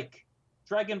 So like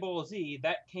Dragon Ball Z,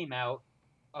 that came out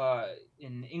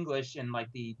in English in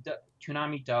like the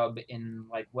Toonami dub in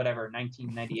like whatever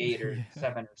 1998 or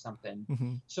 7 or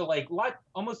something. So like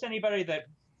almost anybody that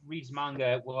reads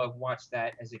manga will have watched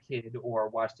that as a kid or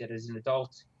watched it as an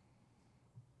adult,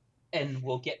 and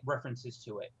will get references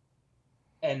to it,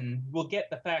 and will get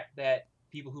the fact that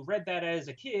people who read that as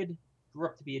a kid grew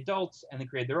up to be adults and then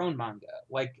created their own manga.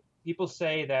 Like people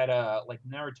say that like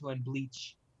Naruto and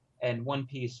Bleach and One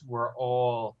Piece were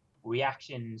all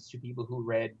reactions to people who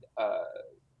read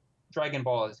Dragon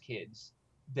Ball as kids.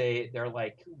 They're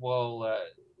like, well,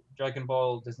 Dragon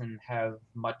Ball doesn't have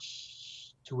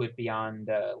much to it beyond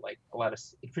like a lot of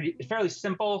it's fairly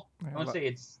simple. I won't say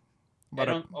it's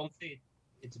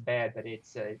bad, but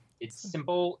it's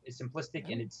simple, it's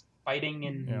simplistic, and it's fighting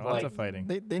and lots of fighting.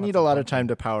 They need a lot of time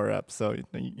to power up, so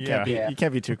you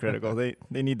can't be too critical. They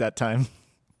need that time.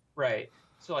 Right.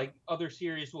 So like other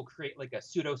series will create like a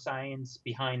pseudoscience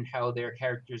behind how their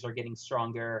characters are getting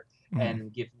stronger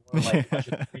and give more like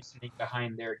logical reasoning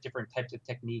behind their different types of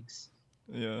techniques.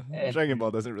 Yeah, And Dragon Ball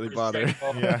doesn't really bother.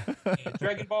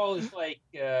 Dragon Ball is like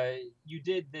you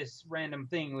did this random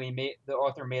thing the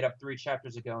author made up 3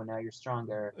 chapters ago. Now you're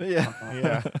stronger.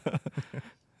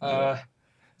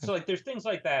 So like there's things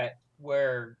like that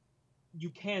where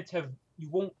you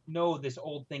won't know this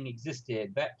old thing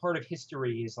existed. That part of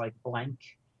history is like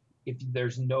blank if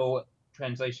there's no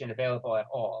translation available at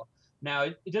all. Now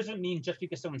it doesn't mean just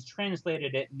because someone's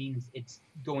translated it means it's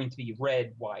going to be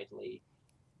read widely.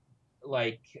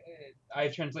 Like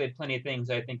I've translated plenty of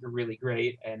things I think are really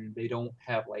great, and they don't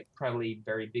have like probably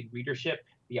very big readership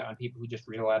beyond people who just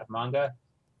read a lot of manga.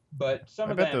 But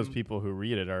I bet those people who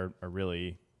read it are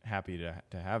really happy to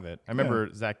have it. I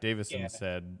remember Zach Davison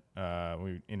said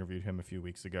we interviewed him a few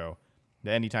weeks ago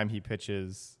anytime he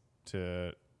pitches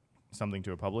to something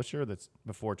to a publisher that's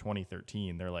before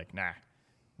 2013, they're like, nah,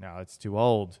 no, it's too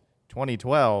old.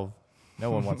 2012,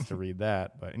 no one wants to read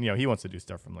that. But he wants to do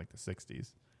stuff from like the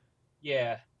 60s.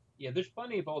 Yeah. There's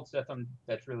plenty of old stuff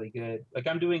that's really good. Like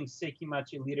I'm doing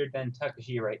Seikimachi Leader Den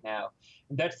Takashi right now,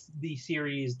 and that's the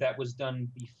series that was done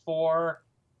before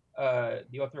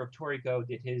the author of Toriko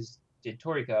did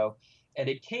Toriko, and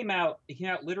it came out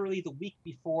literally the week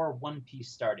before One Piece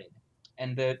started.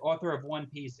 And the author of One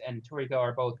Piece and Toriko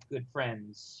are both good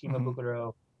friends,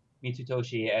 Shimabukuro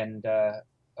Mitsutoshi and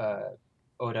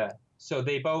Oda. So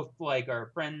they both are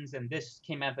friends, and this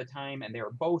came out at the time, and they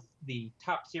were both the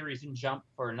top series in Jump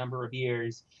for a number of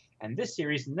years. And this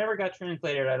series never got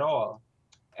translated at all.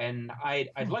 And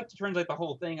I'd like to translate the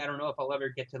whole thing. I don't know if I'll ever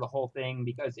get to the whole thing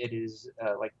because it is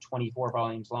 24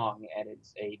 volumes long, and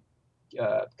it's a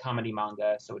comedy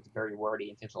manga, so it's very wordy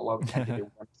and takes a long time to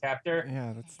do one chapter.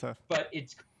 Yeah, that's tough. But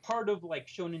it's part of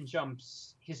Shonen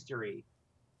Jump's history.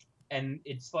 And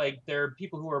it's there are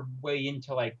people who are way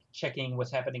into checking what's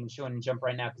happening in Shonen Jump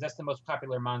right now, because that's the most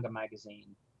popular manga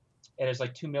magazine. It has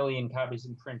 2 million copies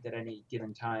in print at any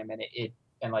given time, and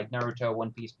and Naruto,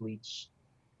 One Piece, Bleach,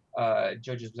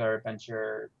 JoJo's Bizarre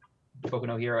Adventure, Boku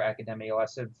no Hero Academia,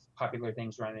 lots of popular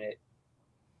things run in it.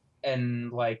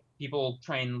 And people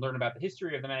try and learn about the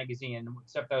history of the magazine and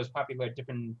stuff that was popular at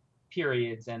different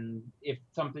periods. And if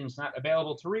something's not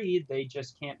available to read, they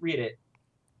just can't read it.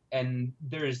 And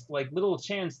there's little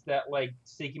chance that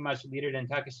Seikimachi Leader Den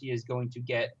Takashi is going to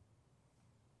get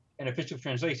an official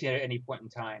translation at any point in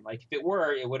time. If it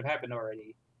were, it would have happened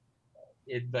already.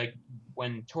 It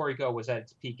when Toriko was at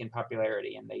its peak in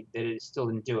popularity, and they still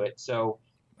didn't do it. So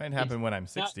might happen when I'm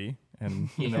 60 and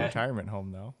in a retirement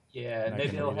home, though. Yeah,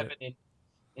 maybe it'll happen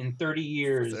in 30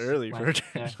 years. It's early for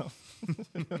retirement.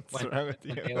 What's wrong with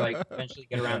you? They eventually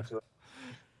get around to it.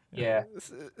 Yeah,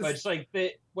 but it's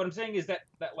what I'm saying is that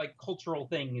cultural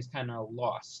thing is kind of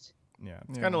lost. Yeah,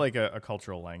 it's kind of like a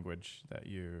cultural language that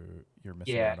you're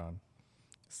missing out on.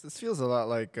 This feels a lot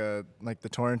like the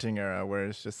torrenting era, where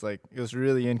it's just it was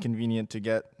really inconvenient to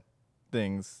get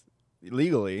things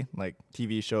legally, like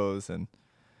TV shows and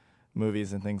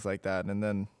movies and things like that. And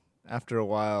then after a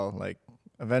while,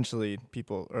 eventually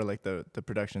people, or the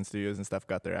production studios and stuff,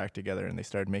 got their act together and they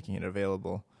started making it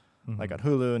available, on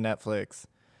Hulu, Netflix,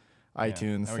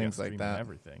 iTunes, things like that.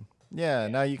 Everything. Yeah,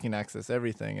 now you can access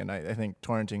everything, and I think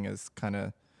torrenting has kind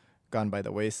of gone by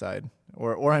the wayside,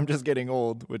 or I'm just getting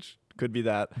old, which could be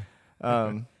that.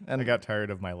 And I got tired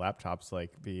of my laptops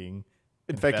being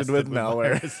infected with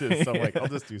malware, viruses, so I'm I'll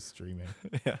just do streaming.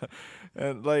 Yeah,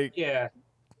 and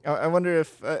I wonder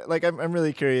if I'm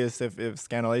really curious if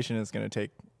Scanlation is going to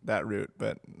take that route,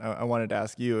 but I wanted to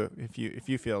ask you if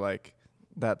you feel like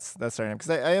that's starting, because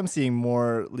I am seeing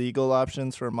more legal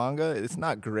options for manga. It's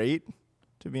not great,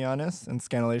 to be honest, and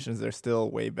Scanlations, they're still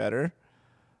way better,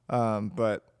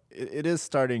 but it is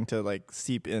starting to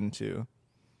seep into.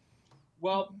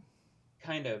 Well,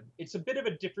 kind of. It's a bit of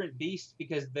a different beast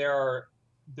because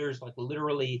there's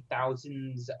literally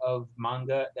thousands of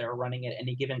manga that are running at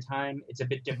any given time. It's a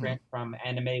bit different from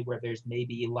anime, where there's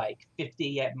maybe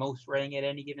 50 at most running at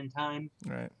any given time.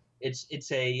 Right. It's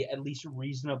at least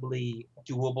reasonably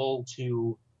doable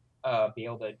to be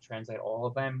able to translate all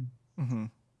of them. Mm-hmm.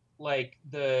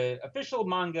 The official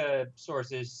manga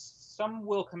sources, some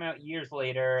will come out years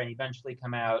later and eventually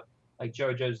come out, like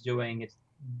JoJo's doing. It's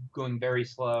going very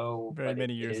slow. Very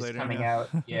many years later. Coming out,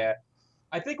 yeah.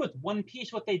 I think with One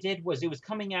Piece, what they did was it was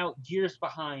coming out years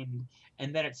behind,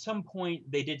 and then at some point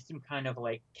they did some kind of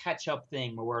catch-up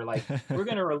thing where we're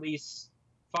going to release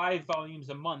 5 volumes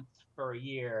a month for a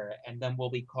year, and then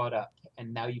we'll be caught up.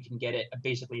 And now you can get it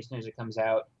basically as soon as it comes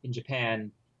out in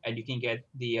Japan, and you can get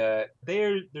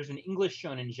there's an English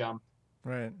Shonen Jump,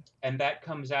 right? And that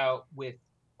comes out with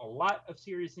a lot of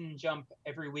series in Jump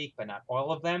every week, but not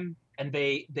all of them. And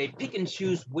they pick and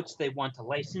choose which they want to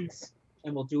license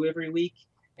and will do every week.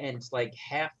 And it's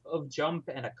half of Jump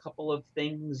and a couple of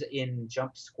things in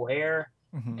Jump Square.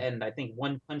 Mm-hmm. And I think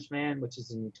One Punch Man, which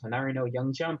is in Tonari no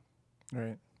Young Jump.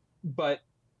 Right. But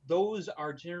those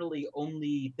are generally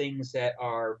only things that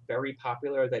are very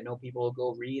popular that no people will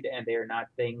go read, and they're not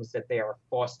things that they are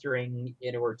fostering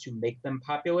in order to make them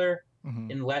popular,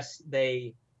 unless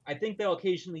I think they'll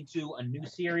occasionally do a new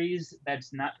series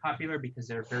that's not popular because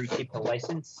they're very cheap to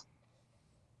license.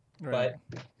 Right.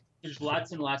 But there's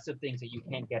lots and lots of things that you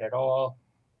can't get at all,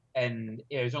 and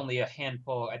there's only a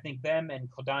handful. I think them and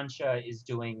Kodansha is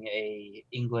doing a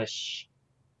English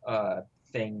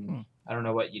thing. I don't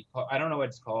know what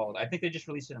it's called. I think they just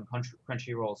released it on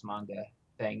Crunchyroll's manga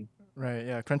thing. Right.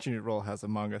 Yeah. Crunchyroll has a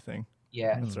manga thing.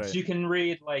 Yeah. That's right. So you can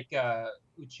read like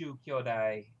Uchu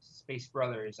Kyodai, Space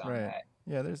Brothers on Right. that.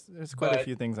 Yeah, there's quite a But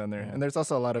few things on there, Yeah. and there's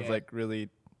also a lot of Yeah. like really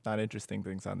not interesting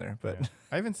things on there. But Yeah.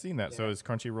 I haven't seen that. So Yeah. is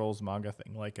Crunchyroll's manga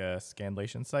thing like a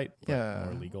Scanlation site, but Yeah.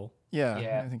 more legal? yeah,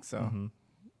 Yeah. I think so. Mm-hmm.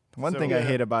 One So- thing I Yeah.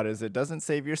 hate about it is it doesn't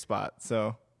save your spot.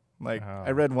 So, like, I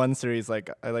Oh. read one series, like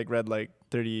I read like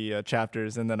 30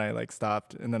 chapters, and then I like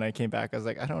stopped, and then I came back. I was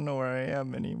like, I don't know where I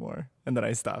am anymore, and then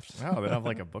I stopped. Wow, they don't have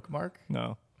like a bookmark?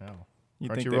 No, Oh. you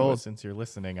think they Crunchyroll, would? since you're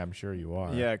listening, I'm sure you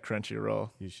are. Yeah,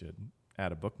 Crunchyroll, You should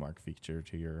add a bookmark feature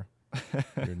to your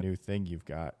new thing you've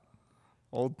got.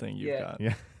 old thing you've Yeah. got.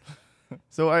 Yeah.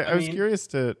 So I was mean- curious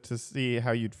to see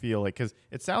how you'd feel, like, because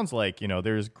it sounds like,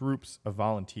 there's groups of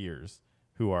volunteers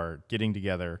who are getting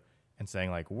together and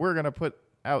saying, like, we're going to put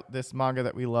out this manga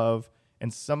that we love.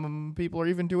 And some people are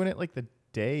even doing it like the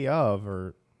day of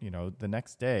or, the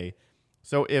next day.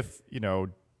 So if,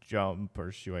 Jump or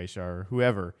Shueisha or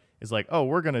whoever is like, oh,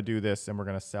 we're going to do this and we're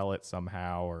going to sell it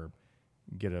somehow or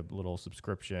get a little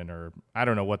subscription or I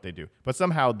don't know what they do. But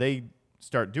somehow they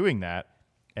start doing that.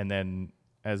 And then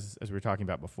as we were talking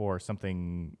about before,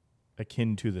 something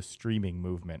akin to the streaming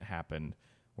movement happened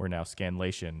where now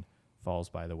Scanlation falls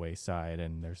by the wayside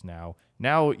and there's now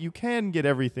you can get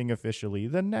everything officially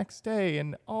the next day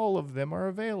and all of them are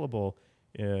available.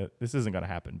 This isn't going to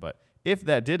happen, but if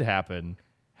that did happen,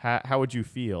 how would you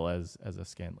feel as a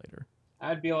Scanlator?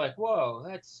 I'd be like, whoa,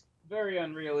 that's very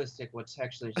unrealistic what's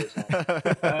actually just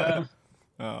happened.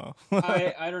 Oh,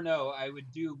 I don't know. I would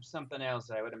do something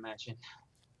else, I would imagine.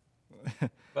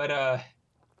 But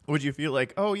Would you feel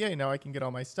like, oh yeah, now I can get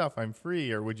all my stuff, I'm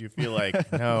free, or would you feel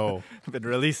like, no, been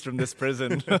released from this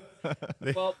prison.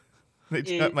 well,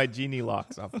 they cut my genie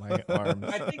locks off my arms?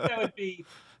 I think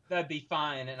that'd be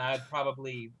fine, and I'd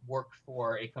probably work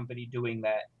for a company doing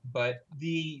that. But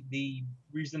the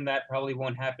reason that probably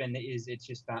won't happen is it's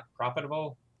just not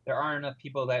profitable. There aren't enough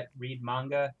people that read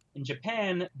manga. In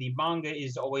Japan, the manga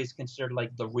is always considered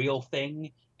like the real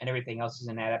thing, and everything else is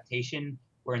an adaptation.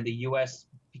 Where in the U.S.,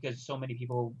 because so many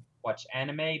people watch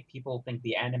anime, people think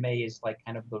the anime is like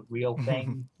kind of the real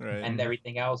thing, Right. and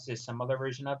everything else is some other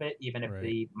version of it, even if Right.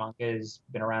 the manga has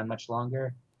been around much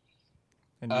longer.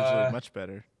 And usually much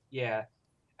better. Yeah.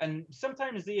 And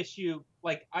sometimes the issue,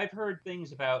 like I've heard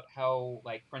things about how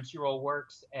like Crunchyroll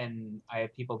works, and I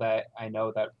have people that I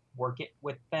know that work it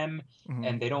with them, Mhm.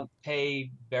 and they don't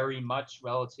pay very much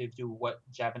relative to what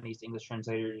Japanese English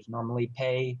translators normally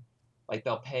pay. Like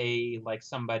they'll pay like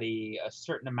somebody a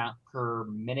certain amount per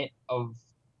minute of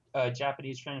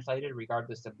Japanese translated,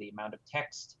 regardless of the amount of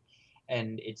text.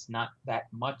 And it's not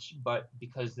that much, but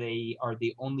because they are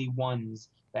the only ones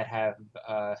that have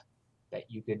that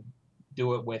you could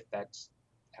do it with, that's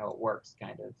how it works,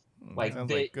 kind of. Like Sounds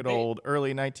they- like good they- old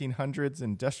early 1900s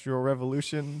Industrial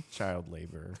Revolution child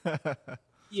labor.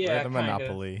 Yeah, the kind of.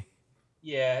 monopoly.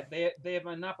 Yeah, they have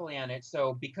a monopoly on it.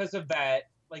 So because of that,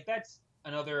 like that's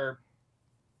another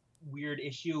weird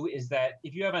issue is that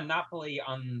if you have a monopoly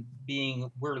on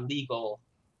being we're legal,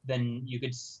 then you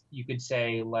could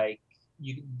say like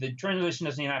the translation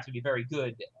doesn't even have to be very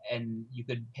good, and you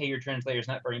could pay your translators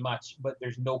not very much, but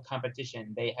there's no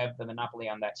competition. They have the monopoly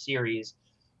on that series,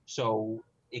 so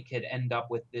it could end up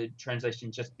with the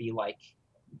translation just be like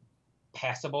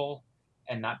passable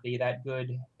and not be that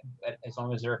good. As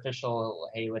long as they're official,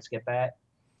 hey, let's get that.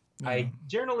 I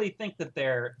generally think that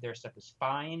their stuff is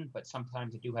fine, but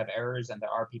sometimes they do have errors, and there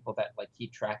are people that like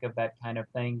keep track of that kind of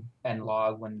thing and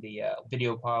log when the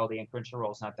video quality in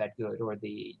Crunchyroll is not that good, or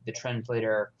the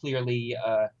translator clearly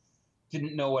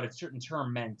didn't know what a certain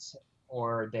term meant,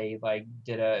 or they like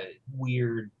did a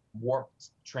weird warped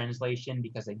translation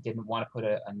because they didn't want to put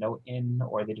a note in,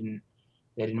 or they didn't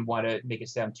want to make it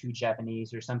sound too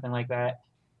Japanese or something like that,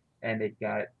 and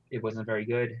it wasn't very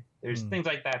good. There's things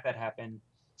like that happen.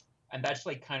 And that's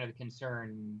like kind of the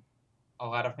concern a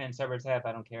lot of fan subbers have.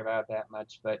 I don't care about that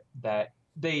much, but that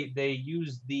they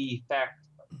use the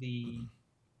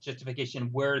justification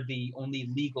we're the only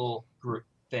legal group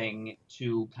thing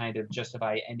to kind of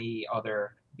justify any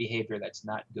other behavior that's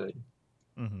not good.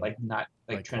 Mhm. Like not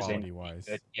like translating quality-wise.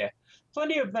 good. Yeah.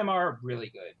 Plenty of them are really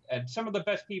good. And some of the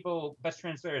best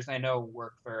translators I know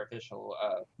work for official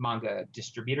manga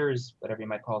distributors, whatever you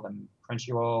might call them,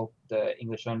 Crunchyroll, the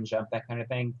English Shonen Jump, that kind of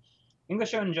thing.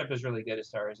 English Shonen Jump is really good as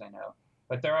far as I know.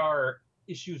 But there are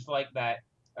issues like that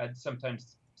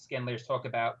sometimes Scanlators talk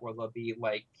about where they'll be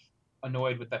like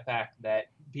annoyed with the fact that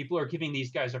people are giving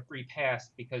these guys a free pass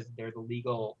because they're the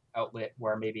legal outlet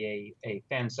where maybe a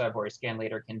fan sub or a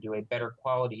Scanlator can do a better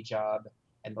quality job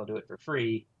and they'll do it for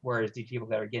free. Whereas the people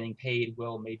that are getting paid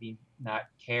will maybe not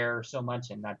care so much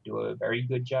and not do a very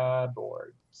good job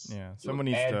or Yeah, do a someone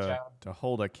needs bad job. to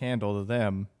hold a candle to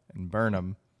them and burn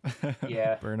them,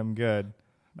 Yeah. burn them good.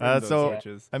 Burn those So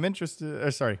witches. I'm interested.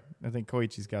 Sorry, I think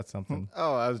Koichi's got something.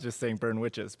 Oh, I was just saying burn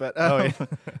witches, but Oh, yeah.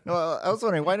 no, I was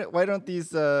wondering why don't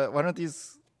these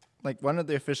like one of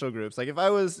the official groups, like if I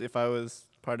was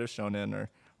part of Shonen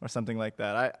or something like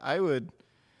that, I would,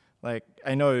 like,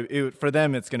 I know for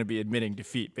them it's going to be admitting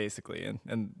defeat basically,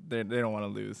 and they don't want to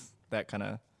lose that kind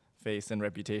of face and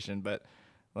reputation, but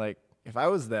like if I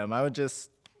was them, I would just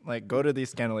like go to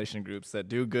these scanlation groups that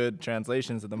do good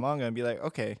translations of the manga and be like,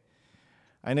 okay,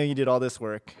 I know you did all this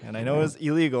work, and I know it was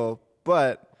illegal,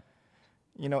 but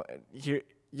here,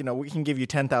 we can give you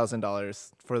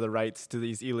 $10,000 for the rights to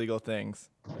these illegal things,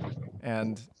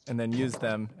 and then use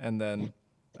them, and then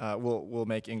we'll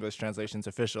make English translations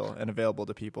official and available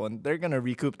to people, and they're gonna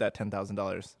recoup that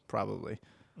 $10,000 probably.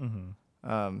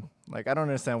 Like I don't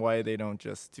understand why they don't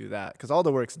just do that, because all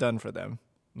the work's done for them.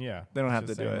 Yeah, They don't it's have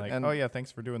just to do saying, it. Like, And- oh yeah,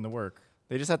 thanks for doing the work.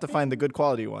 They just have to find the good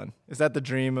quality one. Is that the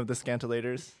dream of the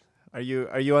scantilators? Are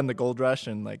you on the gold rush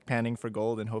and like panning for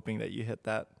gold and hoping that you hit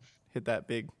that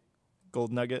big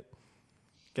gold nugget?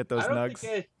 Get those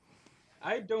nugs.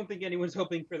 I don't think anyone's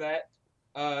hoping for that.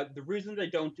 The reason they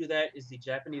don't do that is the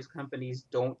Japanese companies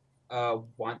don't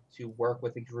want to work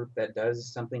with a group that does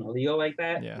something illegal like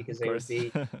that, Yeah, because of they would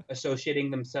course. be associating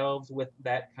themselves with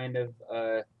that kind of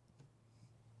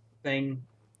thing.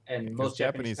 And Because most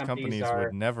Japanese companies are.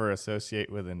 would never associate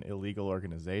with an illegal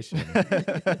organization.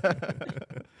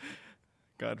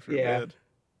 God forbid. Yeah.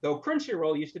 Though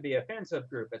Crunchyroll used to be a fan sub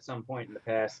group at some point in the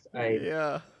past.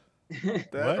 Yeah.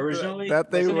 Originally,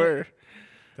 that they wasn't it? were.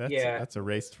 That's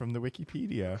erased from the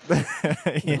Wikipedia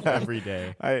Yeah. every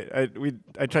day.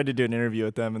 I tried to do an interview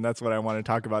with them, and that's what I want to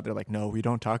talk about. They're like, no, we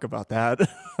don't talk about that.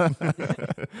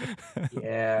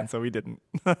 Yeah. And so we didn't.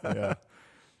 Yeah,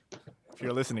 If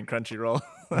you're listening, Crunchyroll,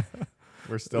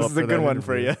 we're still. this up is a for good that one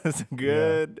for interview. you. It's a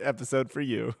good episode for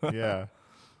you. Yeah.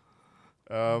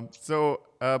 So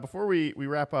before we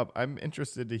wrap up, I'm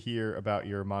interested to hear about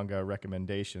your manga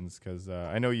recommendations, because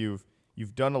I know you've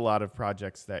done a lot of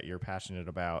projects that you're passionate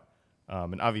about,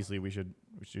 and obviously we should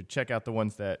check out the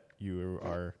ones that you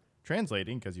are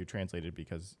translating, because you translated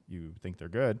because you think they're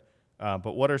good.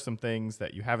 But what are some things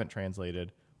that you haven't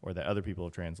translated, or that other people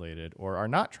have translated, or are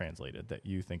not translated, that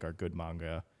you think are good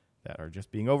manga that are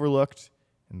just being overlooked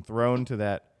and thrown to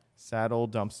that sad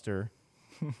old dumpster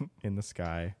in the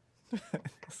sky?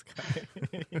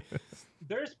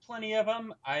 There's plenty of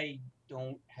them. I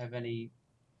don't have any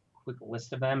quick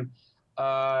list of them.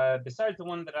 Besides the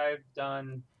one that I've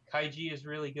done, Kaiji is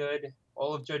really good.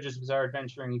 All of JoJo's Bizarre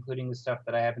Adventure, including the stuff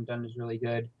that I haven't done, is really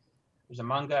good. There's a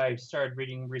manga I've started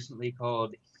reading recently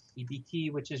called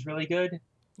Hibiki, which is really good.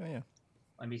 Oh yeah.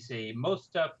 Let me see. Most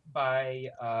stuff by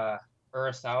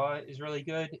Urasawa is really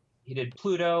good. He did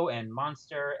Pluto and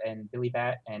Monster and Billy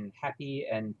Bat and Happy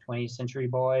and 20th Century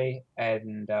Boy,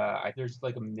 and there's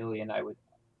like a million I would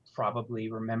probably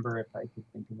remember if I could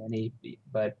think of any,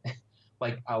 but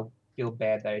like I'll feel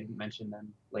bad that I didn't mention them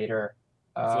later.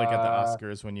 It's like at the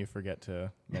Oscars when you forget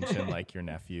to mention like your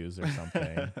nephews or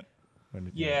something.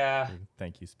 Yeah. Your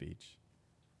thank you speech.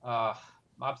 Mob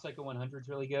Psycho 100 is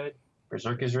really good.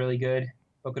 Berserk is really good.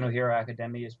 Boku no Hero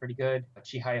Academia is pretty good.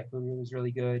 Chihaya Furu is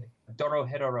really good. Doro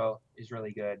Hedoro is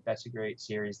really good. That's a great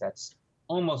series that's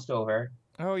almost over.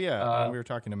 Oh yeah, we were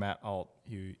talking to Matt Alt.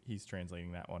 He's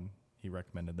translating that one. He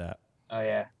recommended that. Oh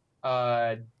yeah.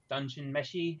 Dungeon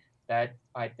Meshi, that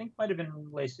I think might have been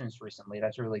licensed recently.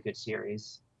 That's a really good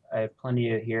series. I have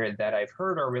plenty here that I've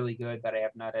heard are really good that I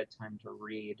have not had time to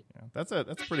read. Yeah, that's a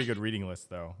pretty good reading list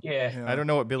though. Yeah. Yeah. I don't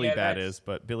know what Billy Yeah, Bat that's- is,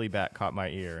 but Billy Bat caught my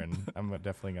ear, and I'm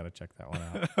definitely gonna check that one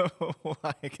out.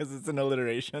 Why? Because it's an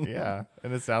alliteration. Yeah,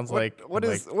 and it sounds What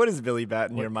is Billy Bat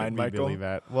in what your could mind, be Michael? Billy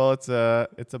Bat. Well, it's a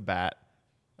bat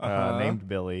Uh-huh. named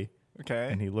Billy, Okay.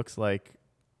 and he looks like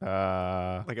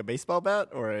Like a baseball bat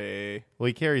or a? well,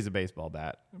 he carries a baseball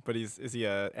bat. But is he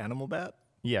a animal bat?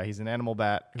 Yeah, he's an animal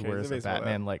bat who Carries a wears a baseball bat.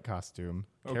 Batman-like costume,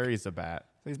 Okay. carries a bat.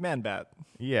 So he's man bat.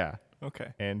 Yeah,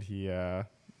 Okay. and he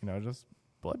just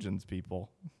bludgeons people.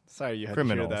 Sorry you had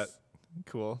Criminals. to hear that.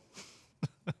 Cool.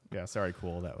 Yeah, sorry,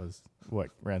 cool. That was what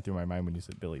ran through my mind when you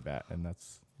said Billy Bat, and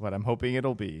that's what I'm hoping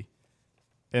it'll be.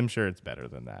 I'm sure it's better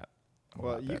than that. A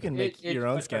Well, lot you better. can make It's your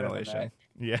own much better than scanlation.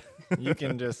 Yeah. You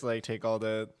can just like take all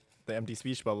the empty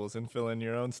speech bubbles and fill in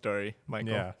your own story, Michael.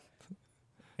 Yeah.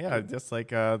 Yeah, just like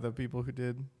the people who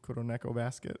did Kuroneko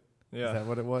Basket. Is that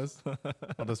what it was?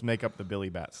 I'll just make up the Billy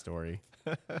Bat story.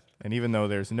 And even though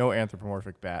there's no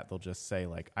anthropomorphic bat, they'll just say,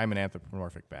 like, I'm an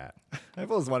anthropomorphic bat.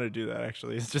 I've always wanted to do that,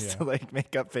 actually. It's just to, like,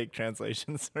 make up fake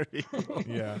translations for people.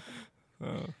 Yeah.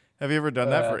 Have you ever done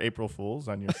that for April Fools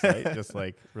on your site? Just,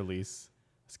 like, release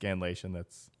scanlation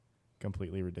that's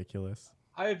completely ridiculous?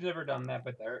 I've never done that,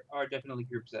 but there are definitely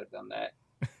groups that have done that.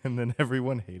 And then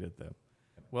everyone hated them.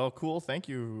 Well, cool. Thank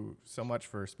you so much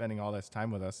for spending all this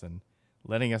time with us and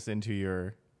letting us into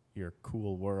your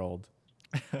cool world.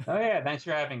 Oh, yeah. Thanks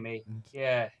for having me.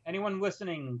 Yeah. Anyone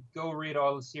listening, go read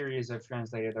all the series I've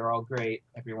translated. They're all great.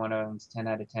 Every one of them's 10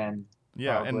 out of 10.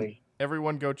 Yeah, probably. And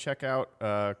everyone go check out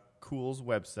Cool's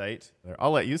website.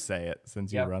 I'll let you say it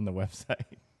since you run the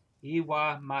website.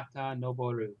 Iwamata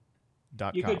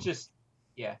You could just,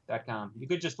 .com. You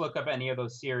could just look up any of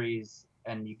those series,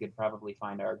 and you could probably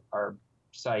find our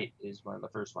site is one of the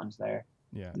first ones there.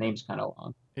 Yeah. The name's kind of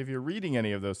long. If you're reading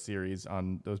any of those series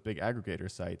on those big aggregator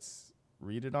sites,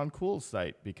 read it on Cool's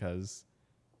site because,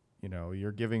 you know,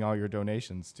 you're giving all your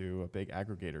donations to a big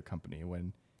aggregator company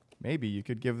when maybe you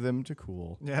could give them to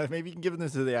Cool. Yeah, maybe you can give them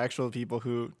to the actual people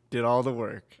who did all the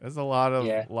work. There's a lot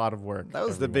of work. That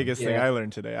was the biggest thing I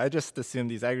learned today. I just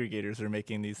assumed these aggregators are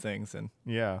making these things and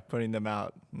putting them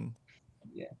out.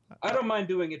 Yeah, I don't mind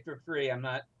doing it for free. I'm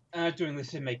not doing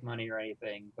this to make money or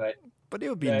anything, but it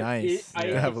would be nice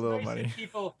to have a little money.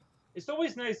 It's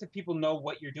always nice if people know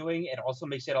what you're doing. It also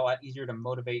makes it a lot easier to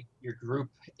motivate your group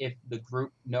if the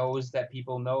group knows that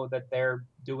people know that they're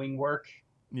doing work.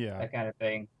 Yeah, that kind of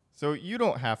thing. So you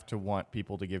don't have to want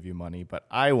people to give you money, but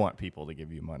I want people to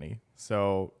give you money.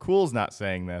 So Cool's not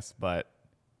saying this, but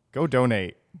go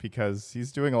donate because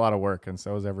he's doing a lot of work and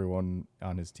so is everyone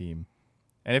on his team.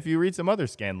 And if you read some other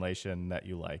scanlation that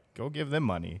you like, go give them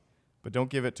money, but don't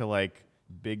give it to like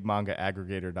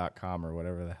bigmangaaggregator.com or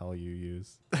whatever the hell you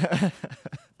use.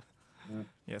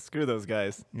 Yeah, screw those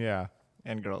guys. Yeah.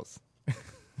 And girls.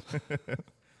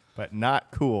 But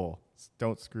not Cool.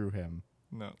 Don't screw him.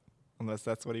 No. Unless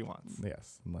that's what he wants.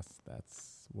 Yes, unless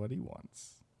that's what he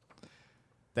wants.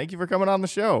 Thank you for coming on the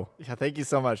show. Yeah, thank you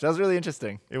so much. That was really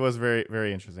interesting. It was very,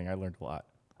 very interesting. I learned a lot.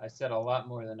 I said a lot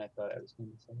more than I thought I was going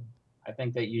to say. I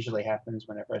think that usually happens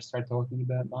whenever I start talking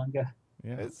about manga.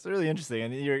 Yeah, it's really interesting,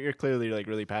 and you're clearly like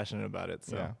really passionate about it.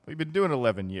 So we've been doing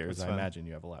 11 years. I imagine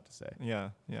you have a lot to say. Yeah.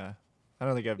 I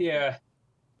don't think I've. Yeah.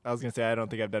 I was gonna say I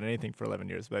don't think I've done anything for 11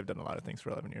 years, but I've done a lot of things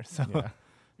for 11 years. So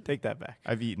take that back.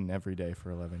 I've eaten every day for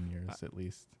 11 years at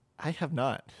least. I have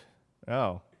not.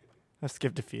 Oh, I've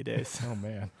skipped a few days. Oh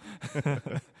man.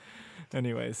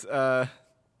 Anyways, so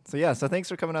thanks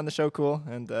for coming on the show, Cool,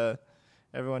 and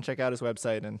everyone check out his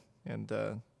website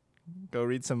and go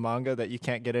read some manga that you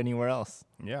can't get anywhere else.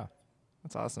 Yeah.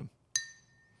 That's awesome.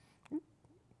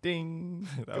 Ding.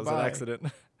 That was an accident.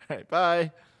 All right,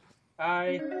 bye.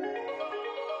 Bye.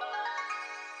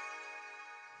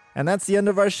 And that's the end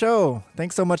of our show.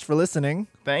 Thanks so much for listening.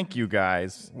 Thank you,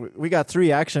 guys. We got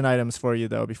 3 action items for you,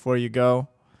 though, before you go.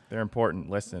 They're important.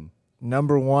 Listen.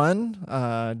 Number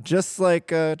 1, just like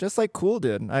Cool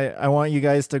did, I want you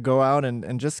guys to go out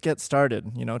and just get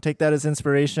started. You know, take that as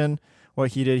inspiration.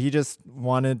 What he did, he just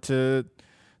wanted to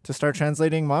start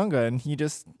translating manga, and he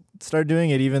just started doing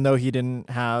it, even though he didn't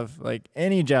have like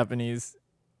any Japanese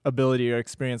ability or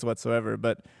experience whatsoever.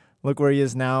 But look where he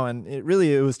is now, and it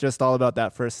was just all about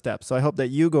that first step. So I hope that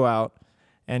you go out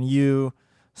and you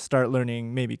start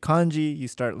learning maybe kanji, you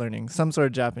start learning some sort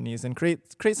of Japanese, and create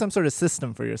some sort of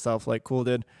system for yourself like Cool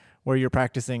did, where you're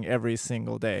practicing every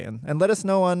single day. And let us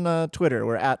know on Twitter.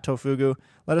 We're at Tofugu.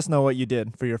 Let us know what you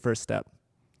did for your first step.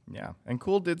 Yeah, and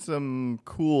Cool did some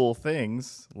cool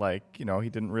things, like, you know, he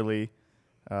didn't really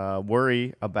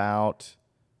worry about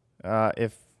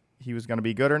if he was going to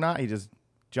be good or not. He just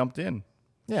jumped in.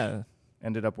 Yeah.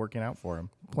 Ended up working out for him.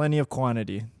 Plenty of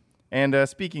quantity. And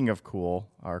speaking of Cool,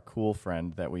 our cool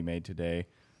friend that we made today,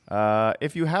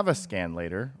 if you have a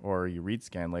Scanlator or you read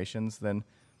Scanlations, then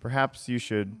perhaps you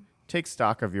should take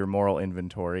stock of your moral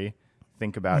inventory,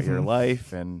 think about your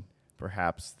life, and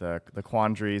perhaps the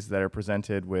quandaries that are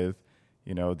presented with,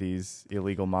 you know, these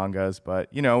illegal mangas.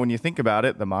 But, you know, when you think about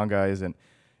it, the manga isn't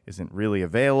really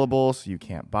available, so you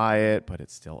can't buy it, but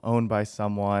it's still owned by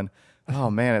someone. Oh,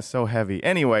 man, it's so heavy.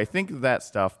 Anyway, think of that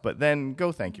stuff, but then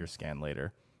go thank your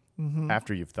Scanlator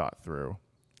after you've thought through.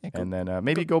 Yeah, and then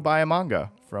maybe go buy a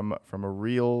manga from a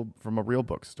real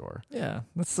bookstore. Yeah,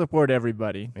 let's support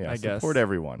everybody, I guess. Support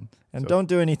everyone. And don't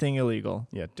do anything illegal.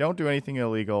 Yeah, don't do anything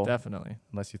illegal. Definitely.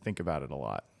 Unless you think about it a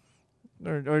lot.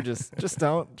 Or just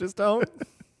don't. Just don't.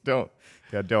 Don't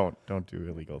do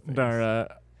illegal things.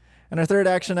 And our third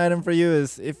action item for you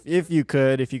is if you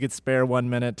could spare 1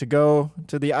 minute to go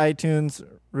to the iTunes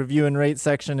review and rate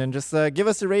section and just give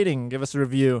us a rating, give us a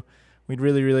review. We'd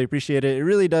really, really appreciate it. It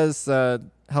really does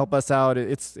help us out.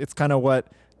 It's kind of what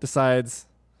decides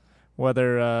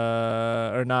whether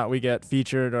or not we get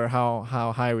featured or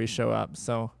how high we show up.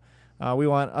 So we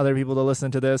want other people to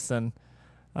listen to this, and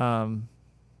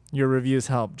your reviews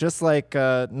help. Just like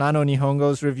Nano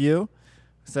Nihongo's review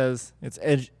says it's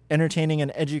entertaining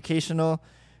and educational,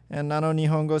 and Nano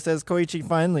Nihongo says Koichi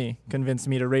finally convinced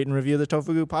me to rate and review the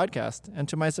Tofugu podcast, and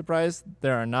to my surprise,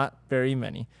 there are not very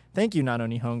many. Thank you, Nano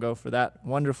Nihongo, for that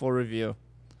wonderful review.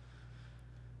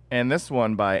 And this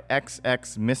one by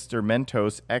XX Mr.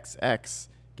 Mentos XX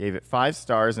gave it 5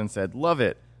 stars and said, "Love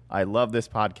it. I love this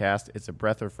podcast. It's a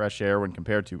breath of fresh air when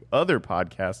compared to other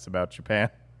podcasts about Japan."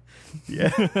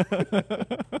 Yeah.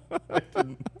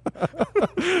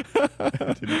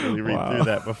 I didn't really read through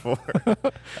that before.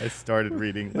 I started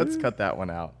reading. Let's cut that one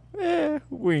out.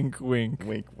 Wink, wink.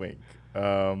 Wink, wink.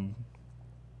 I'll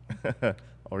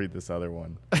read this other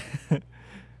one.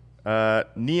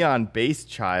 Neon Bass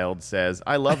Child says,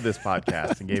 "I love this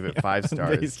podcast," and gave it 5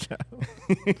 stars.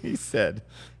 He said,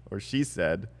 or she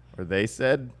said, or they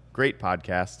said, "Great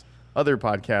podcast. Other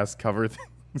podcasts cover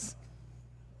things."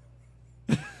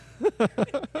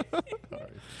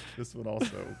 Sorry. This one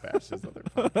also bashes other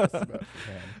podcasts about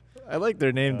Japan. I like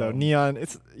their name though. Neon.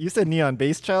 You said Neon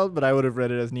Bass Child, but I would have read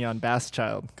it as Neon Bass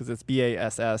Child because it's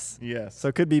BASS. Yes. So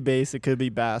it could be bass, it could be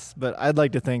bass, but I'd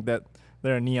like to think that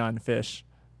they're a neon fish.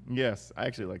 Yes, I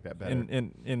actually like that better.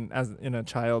 In a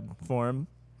child form.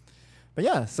 But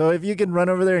yeah, so if you can run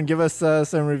over there and give us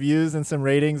some reviews and some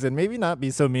ratings, and maybe not be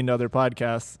so mean to other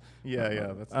podcasts.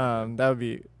 Yeah, that's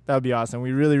that would be awesome.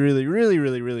 We really, really, really,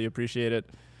 really, really appreciate it.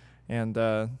 And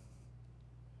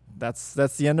that's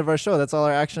the end of our show. That's all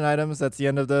our action items. That's the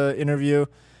end of the interview.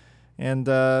 And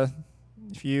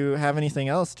if you have anything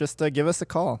else, just give us a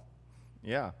call.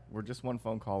 Yeah, we're just one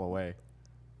phone call away.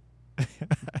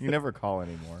 You never call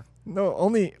anymore. No,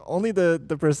 only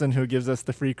the person who gives us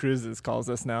the free cruises calls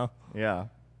us now. Yeah.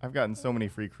 I've gotten so many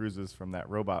free cruises from that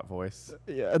robot voice.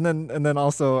 Yeah, and then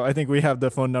also I think we have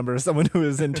the phone number of someone who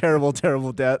is in terrible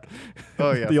debt.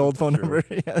 Oh yeah, the old phone true. number.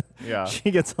 Yeah. She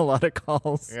gets a lot of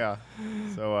calls. Yeah.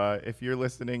 So if you're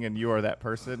listening and you are that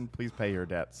person, please pay your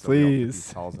debts. So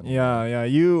please. Yeah.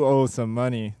 You owe some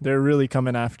money. They're really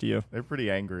coming after you. They're pretty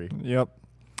angry. Yep.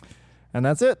 And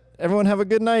that's it. Everyone have a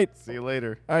good night. See you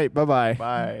later. All right. Bye-bye.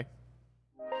 Bye.